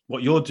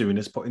you're doing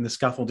is putting the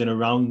scaffolding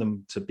around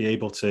them to be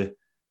able to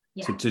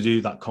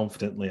do that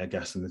confidently, I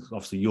guess. And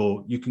obviously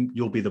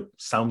you'll be the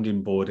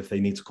sounding board if they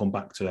need to come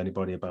back to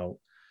anybody about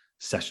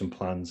session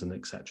plans and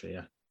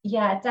etc.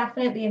 Yeah,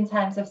 definitely in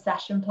terms of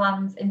session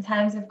plans. In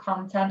terms of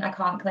content, I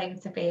can't claim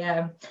to be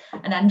an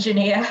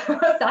engineer or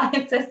a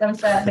scientist. I'm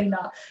certainly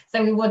not.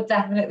 So we would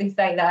definitely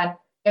say then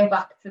go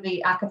back to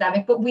the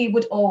academic, but we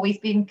would always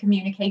be in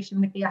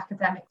communication with the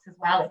academics as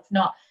well. It's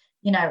not,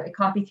 it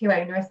can't be too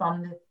onerous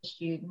on the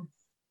students.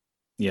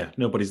 Yeah,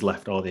 nobody's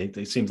left, are they?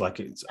 It seems like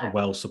it's a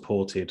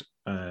well-supported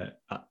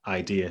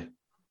idea.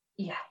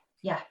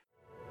 Yeah.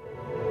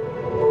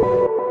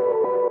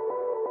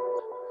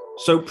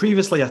 So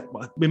previously,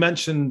 we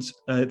mentioned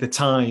the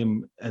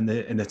time and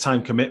the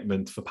time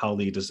commitment for PAL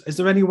leaders. Is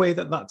there any way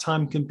that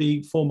time can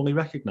be formally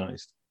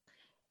recognised?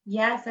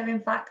 Yeah, so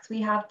in fact,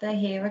 we have the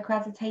HERE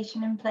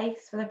accreditation in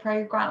place for the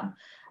programme.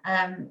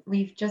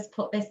 We've just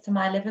put this to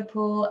My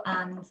Liverpool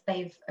and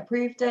they've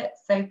approved it.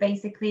 So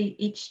basically,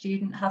 each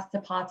student has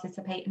to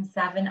participate in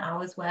 7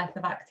 hours worth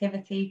of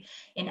activity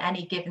in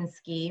any given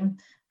scheme.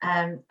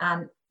 And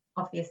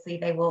obviously,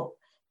 they will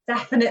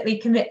definitely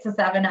commit to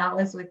 7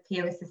 hours with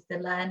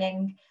peer-assisted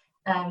learning.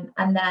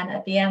 And then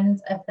at the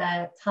end of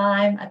their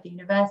time at the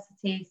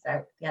university, so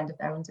at the end of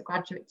their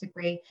undergraduate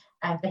degree,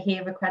 the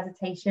HERE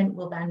accreditation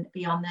will then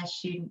be on their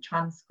student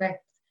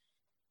transcript.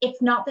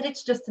 It's not that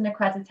it's just an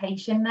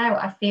accreditation though.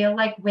 I feel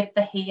like with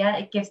the HERE,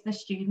 it gives the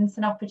students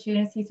an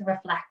opportunity to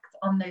reflect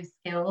on those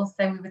skills.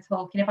 So we were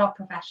talking about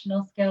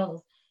professional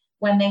skills.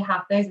 When they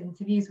have those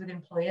interviews with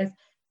employers,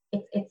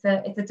 it's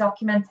a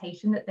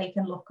documentation that they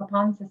can look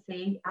upon to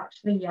see,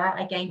 actually,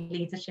 I gained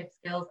leadership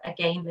skills, I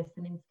gained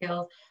listening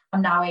skills.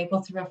 I'm now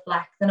able to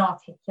reflect and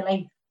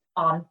articulate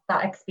on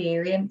that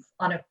experience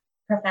on a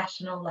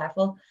professional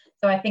level.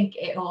 So I think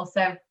it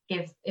also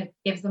gives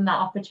them that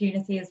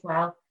opportunity as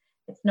well.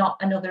 It's not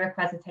another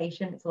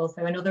accreditation, it's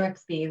also another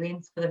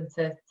experience for them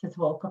to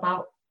talk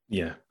about.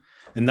 Yeah.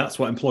 And that's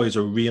what employers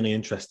are really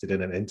interested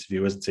in an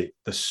interview, isn't it?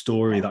 The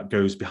story that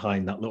goes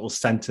behind that little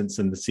sentence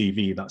in the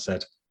CV that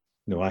said,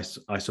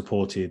 I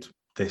supported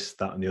this,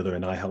 that, and the other,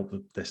 and I helped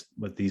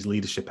with these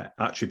leadership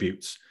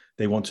attributes.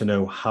 They want to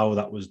know how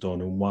that was done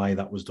and why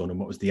that was done and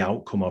what was the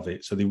outcome of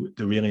it. So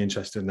they're really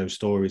interested in those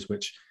stories,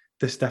 which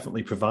this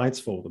definitely provides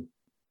for them.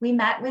 We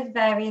met with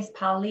various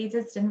PAL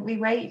leaders, didn't we,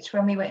 Rach,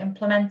 when we were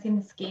implementing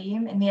the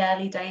scheme in the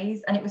early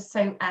days, and it was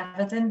so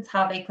evident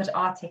how they could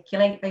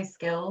articulate those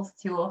skills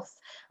to us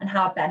and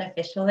how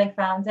beneficial they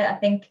found it. I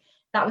think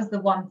that was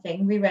the one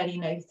thing we really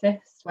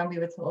noticed when we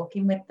were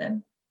talking with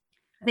them.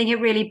 I think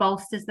it really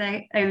bolsters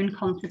their own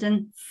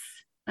confidence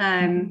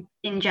in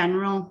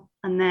general.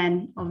 And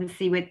then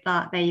obviously with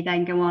that, they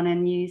then go on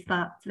and use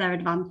that to their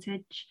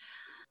advantage.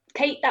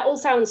 Kate, that all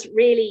sounds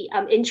really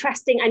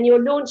interesting. And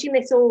you're launching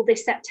this all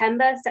this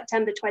September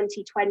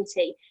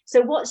 2020.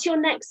 So what's your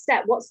next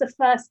step? What's the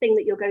first thing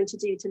that you're going to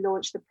do to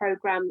launch the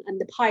programme and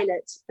the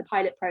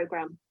pilot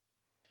programme?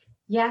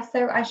 Yeah,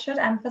 so I should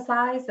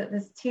emphasise that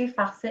there's 2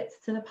 facets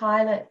to the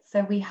pilot.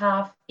 So we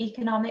have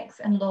economics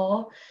and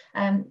law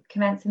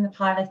commencing the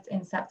pilot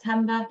in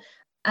September.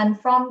 And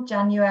from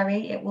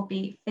January, it will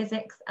be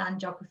physics and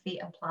geography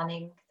and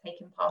planning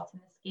taking part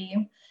in the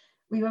scheme.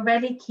 We were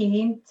really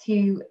keen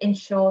to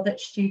ensure that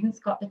students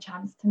got the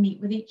chance to meet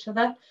with each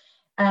other.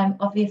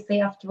 Obviously,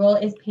 after all,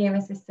 it is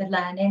peer-assisted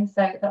learning,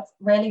 so that's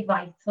really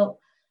vital.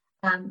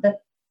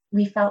 That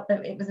we felt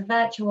that it was a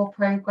virtual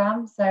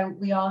programme, so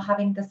we are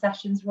having the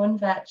sessions run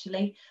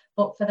virtually,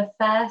 but for the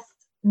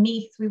first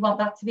meet, we want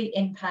that to be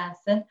in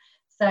person.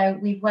 So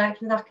we've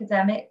worked with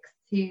academics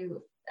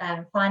to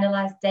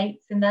finalise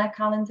dates in their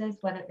calendars,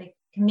 whether they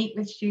can meet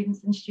with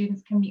students and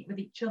students can meet with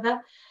each other,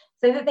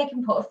 so that they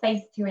can put a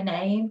face to a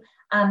name,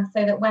 and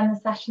so that when the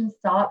sessions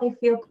start, they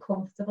feel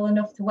comfortable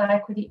enough to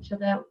work with each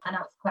other and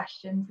ask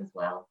questions as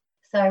well.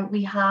 So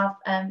we have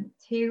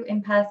 2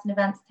 in-person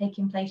events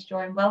taking place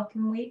during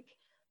Welcome Week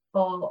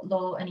for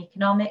law and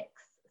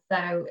economics.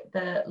 So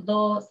the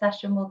law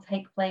session will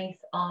take place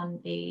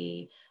on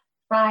the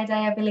Friday,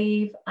 I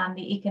believe, and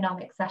the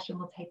economics session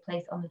will take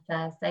place on the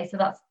Thursday. So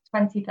that's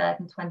 23rd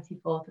and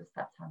 24th of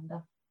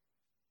September.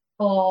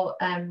 For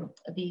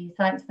the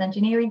science and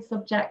engineering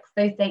subjects,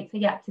 those dates are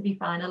yet to be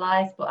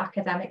finalised, but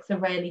academics are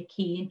really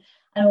keen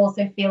and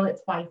also feel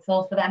it's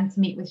vital for them to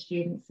meet with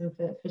students and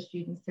for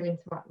students to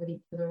interact with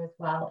each other as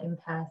well in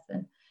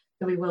person.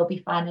 So we will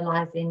be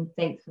finalising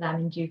dates for them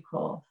in due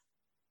course.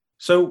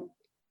 So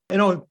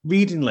in our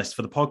reading list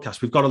for the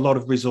podcast, we've got a lot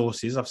of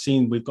resources. I've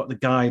seen we've got the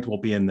guide will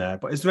be in there,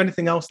 but is there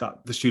anything else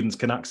that the students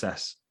can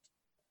access?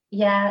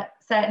 Yeah,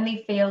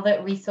 certainly feel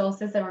that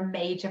resources are a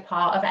major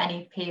part of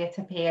any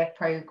peer-to-peer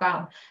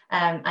programme.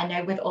 I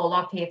know with all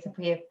our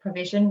peer-to-peer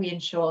provision, we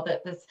ensure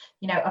that there's,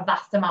 a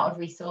vast amount of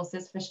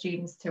resources for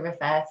students to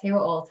refer to at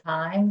all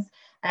times.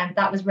 And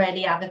that was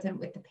really evident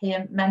with the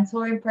peer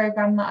mentoring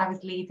programme that I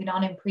was leading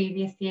on in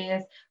previous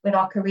years with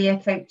our career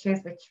coaches,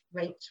 which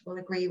Rach will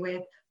agree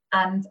with,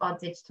 and our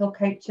digital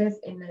coaches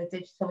in the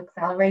Digital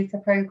Accelerator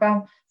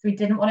programme. So we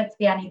didn't want it to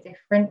be any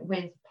different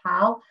with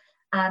PAL.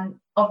 And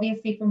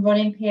obviously from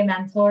running peer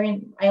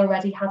mentoring, I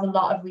already had a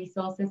lot of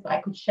resources that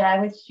I could share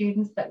with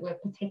students that were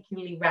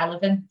particularly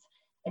relevant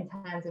in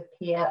terms of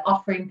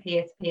offering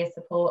peer-to-peer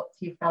support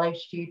to fellow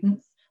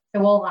students.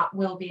 So all that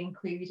will be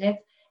included.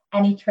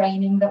 Any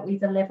training that we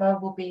deliver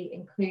will be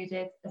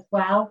included as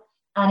well.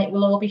 And it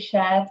will all be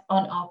shared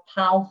on our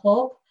PAL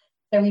hub.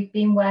 So we've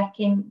been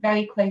working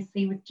very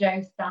closely with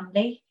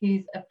Stanley,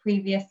 who's a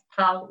previous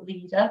PAL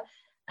leader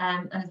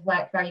and has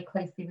worked very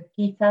closely with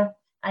Gita.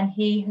 And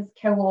he has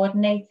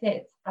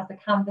coordinated, as a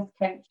Canvas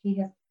coach, he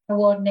has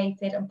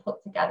coordinated and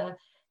put together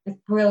this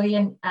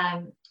brilliant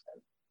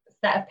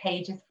set of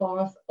pages for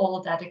us,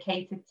 all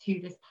dedicated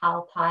to this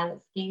PAL pilot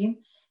scheme.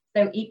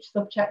 So each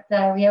subject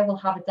area will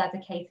have a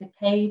dedicated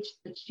page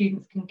that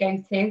students can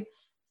go to.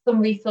 Some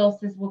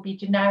resources will be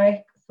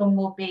generic, some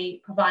will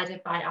be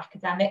provided by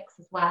academics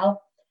as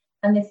well.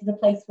 And this is a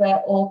place where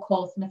all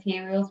course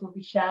materials will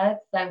be shared.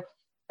 So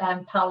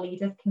PAL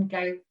leaders can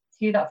go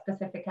to that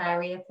specific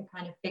area to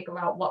kind of figure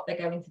out what they're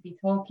going to be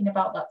talking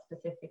about that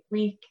specific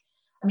week.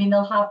 I mean,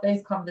 they'll have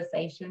those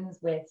conversations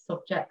with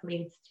subject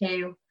leads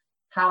too.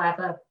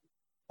 However,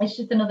 it's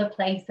just another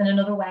place and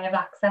another way of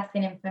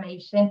accessing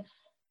information.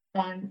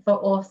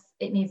 For us,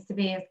 it needs to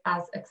be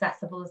as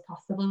accessible as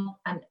possible,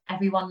 and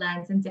everyone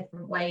learns in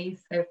different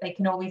ways. So if they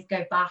can always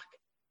go back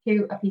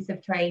to a piece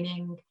of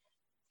training,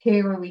 to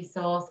a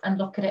resource, and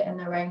look at it in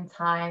their own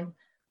time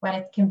when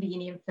it's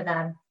convenient for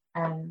them,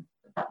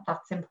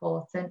 that's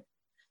important.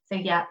 So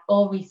yeah,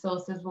 all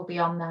resources will be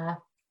on there.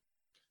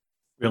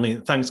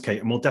 Brilliant. Thanks,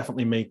 Kate. And we'll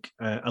definitely make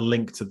a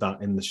link to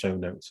that in the show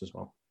notes as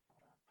well.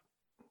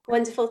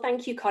 Wonderful.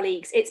 Thank you,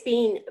 colleagues. It's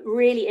been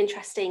really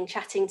interesting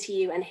chatting to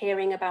you and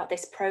hearing about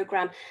this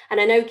programme. And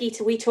I know,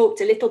 Gita, we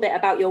talked a little bit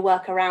about your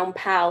work around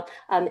PAL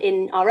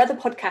in our other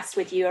podcast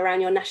with you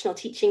around your National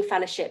Teaching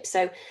Fellowship.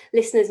 So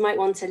listeners might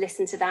want to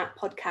listen to that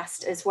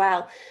podcast as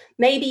well.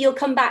 Maybe you'll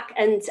come back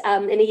and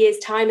in a year's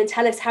time and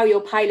tell us how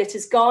your pilot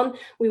has gone.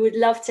 We would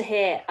love to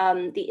hear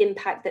the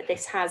impact that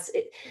this has.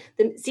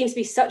 There seems to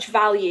be such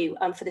value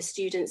for the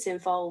students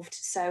involved.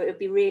 So it would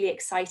be really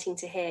exciting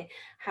to hear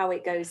how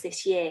it goes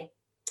this year.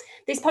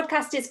 This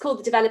podcast is called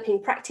the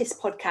Developing Practice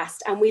Podcast,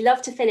 and we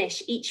love to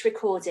finish each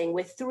recording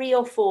with 3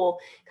 or 4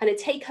 kind of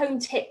take-home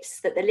tips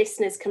that the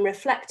listeners can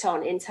reflect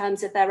on in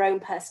terms of their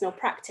own personal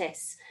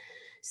practice.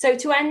 So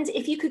to end,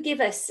 if you could give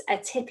us a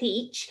tip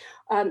each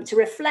to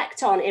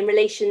reflect on in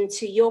relation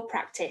to your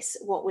practice,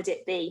 what would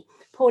it be?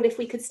 Paul, if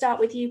we could start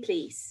with you,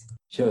 please.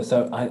 Sure.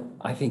 So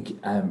I think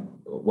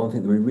one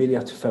thing that we really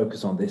have to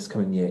focus on this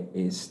coming year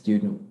is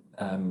student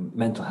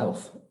mental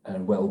health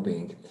and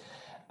well-being.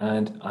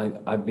 And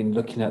I've been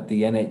looking at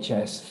the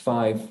NHS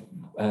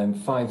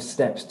 5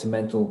 steps to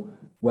mental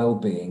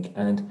well-being,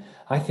 and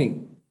I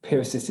think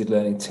peer-assisted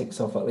learning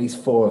ticks off at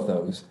least 4 of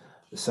those.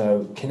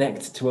 So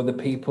connect to other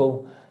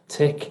people,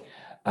 tick.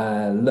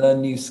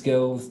 Learn new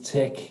skills,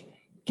 tick.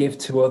 Give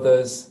to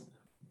others.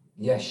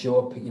 Yeah,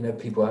 sure.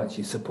 People are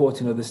actually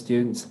supporting other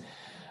students,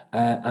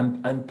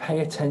 and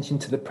pay attention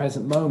to the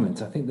present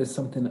moment. I think there's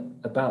something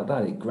about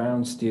that. It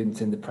grounds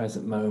students in the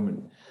present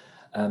moment.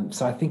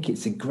 So I think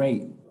it's a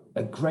great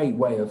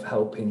way of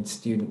helping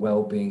student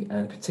well-being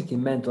and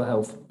particularly mental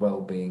health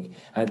well-being.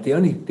 The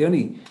only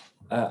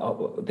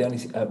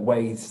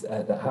ways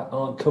that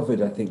aren't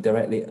covered, I think,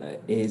 directly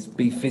is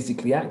be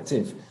physically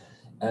active.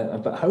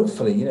 But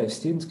hopefully, if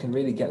students can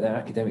really get their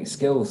academic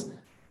skills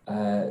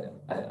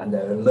and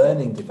their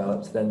learning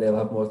developed, then they'll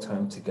have more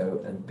time to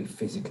go and be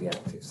physically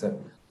active. So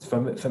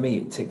for me,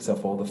 it ticks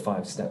off all the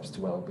 5 steps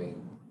to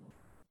well-being.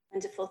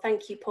 Wonderful.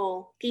 Thank you,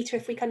 Paul. Gita,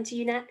 if we come to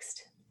you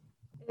next.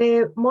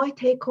 My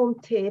take-home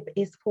tip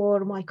is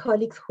for my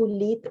colleagues who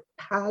lead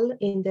PAL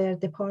in their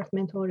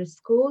department or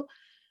school.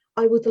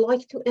 I would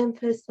like to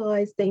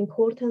emphasize the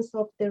importance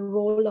of the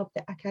role of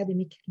the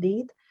academic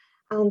lead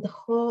and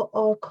how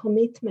our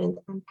commitment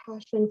and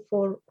passion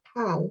for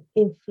PAL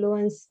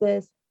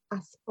influences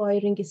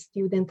aspiring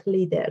student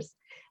leaders,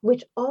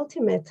 which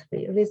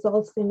ultimately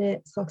results in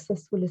a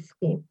successful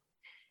scheme.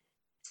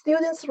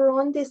 Students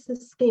run this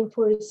scheme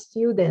for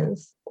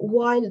students,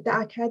 while the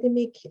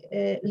academic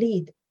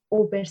lead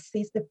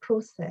oversees the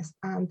process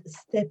and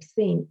steps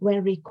in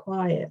when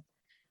required.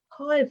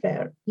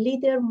 However,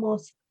 leader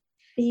must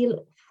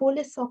feel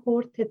fully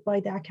supported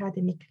by the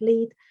academic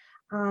lead,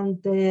 and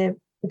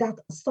that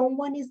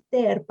someone is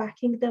there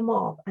backing them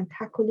up and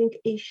tackling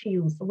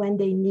issues when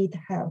they need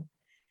help.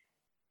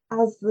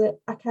 As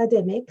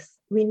academics,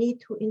 we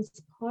need to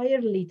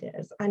inspire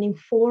leaders and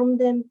inform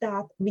them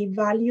that we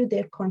value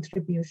their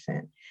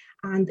contribution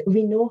and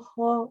we know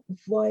how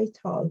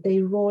vital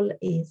their role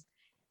is.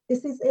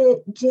 This is a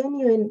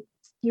genuine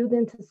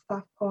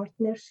student-staff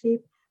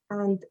partnership,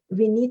 and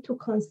we need to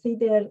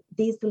consider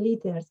these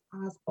leaders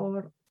as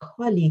our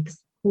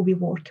colleagues who we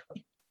work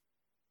with.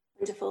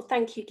 Wonderful.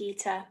 Thank you,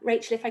 Gita.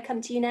 Rachel, if I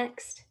come to you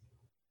next.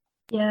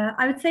 Yeah,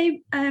 I would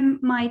say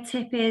my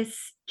tip is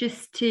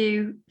just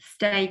to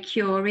stay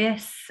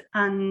curious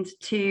and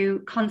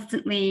to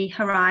constantly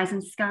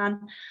horizon scan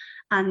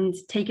and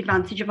take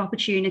advantage of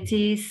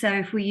opportunities. So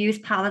if we use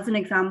PAL as an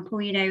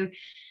example,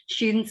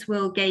 students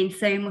will gain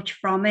so much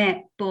from it,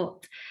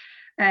 but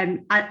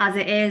as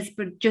it is,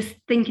 but just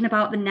thinking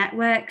about the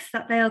networks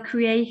that they'll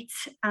create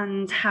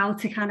and how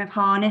to kind of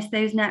harness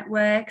those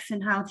networks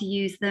and how to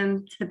use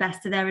them to the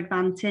best of their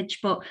advantage.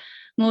 But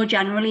more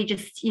generally,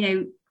 just,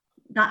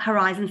 that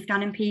horizon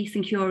scanning piece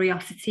and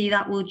curiosity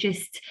that will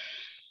just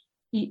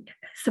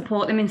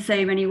support them in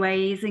so many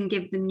ways and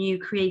give them new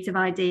creative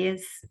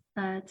ideas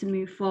to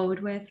move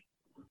forward with.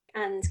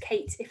 And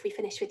Kate, if we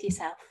finish with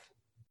yourself.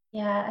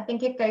 Yeah, I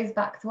think it goes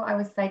back to what I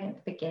was saying at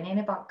the beginning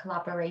about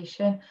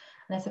collaboration.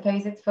 And I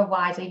suppose it's for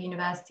wider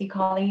university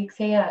colleagues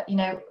here,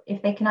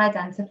 if they can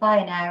identify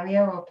an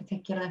area or a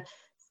particular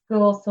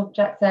school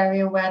subject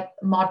area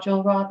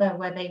module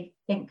where they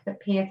think that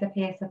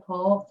peer-to-peer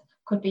support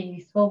could be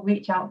useful,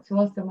 reach out to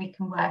us and we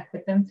can work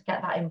with them to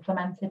get that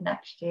implemented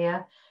next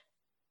year.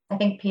 I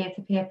think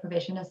peer-to-peer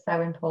provision is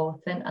so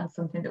important and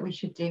something that we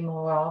should do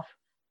more of.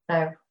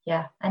 So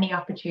yeah, any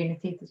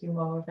opportunity to do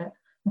more of it.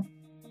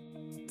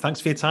 Thanks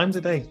for your time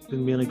today. It's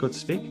been really good to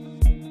speak.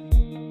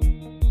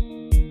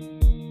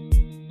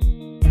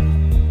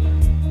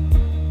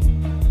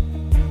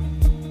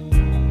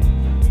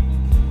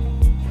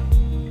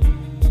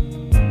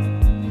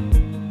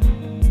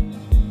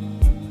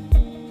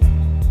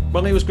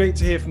 Well, it was great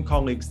to hear from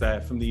colleagues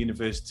there from the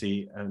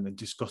university and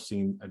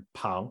discussing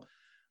PAL.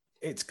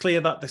 It's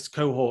clear that this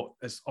cohort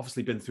has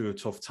obviously been through a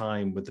tough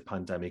time with the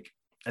pandemic,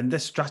 and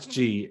this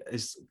strategy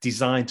is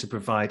designed to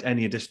provide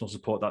any additional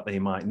support that they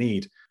might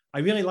need. I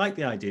really like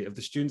the idea of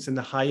the students in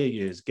the higher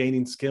years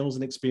gaining skills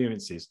and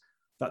experiences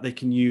that they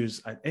can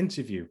use at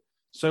interview.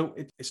 So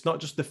it's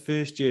not just the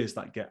first years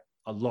that get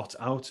a lot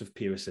out of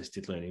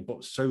peer-assisted learning,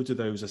 but so do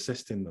those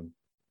assisting them.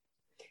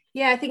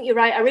 Yeah, I think you're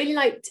right. I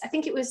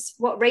think it was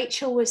what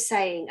Rachael was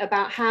saying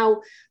about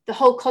how the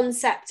whole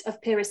concept of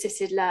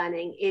peer-assisted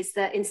learning is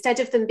that instead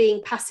of them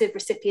being passive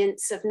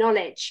recipients of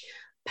knowledge,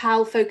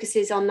 PAL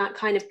focuses on that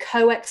kind of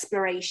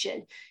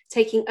co-exploration,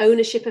 taking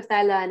ownership of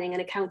their learning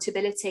and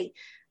accountability.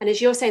 And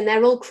as you're saying,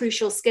 they're all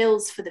crucial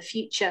skills for the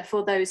future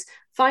for those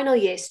final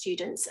year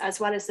students,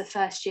 as well as the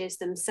first years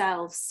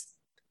themselves.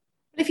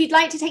 If you'd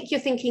like to take your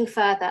thinking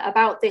further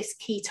about this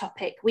key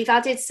topic, we've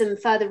added some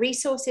further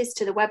resources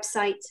to the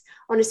website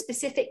on a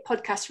specific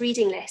podcast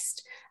reading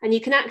list, and you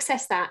can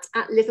access that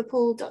at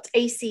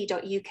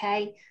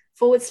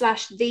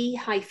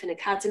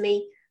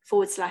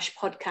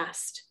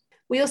liverpool.ac.uk/the-academy/podcast.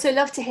 We also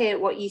love to hear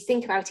what you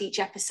think about each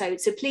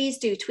episode, so please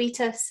do tweet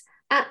us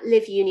at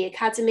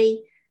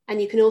LiveUniAcademy,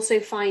 and you can also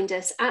find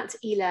us at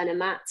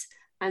eLearnerMatt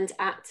and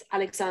at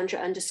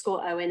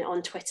Alexandra_Owen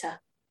on Twitter.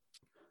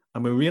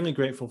 And we're really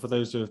grateful for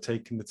those who have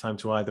taken the time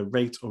to either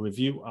rate or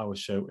review our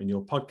show in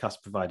your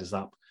podcast provider's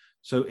app.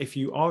 So if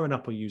you are an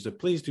Apple user,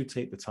 please do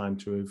take the time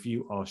to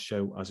review our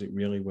show, as it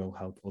really will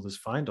help others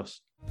find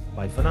us.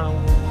 Bye for now.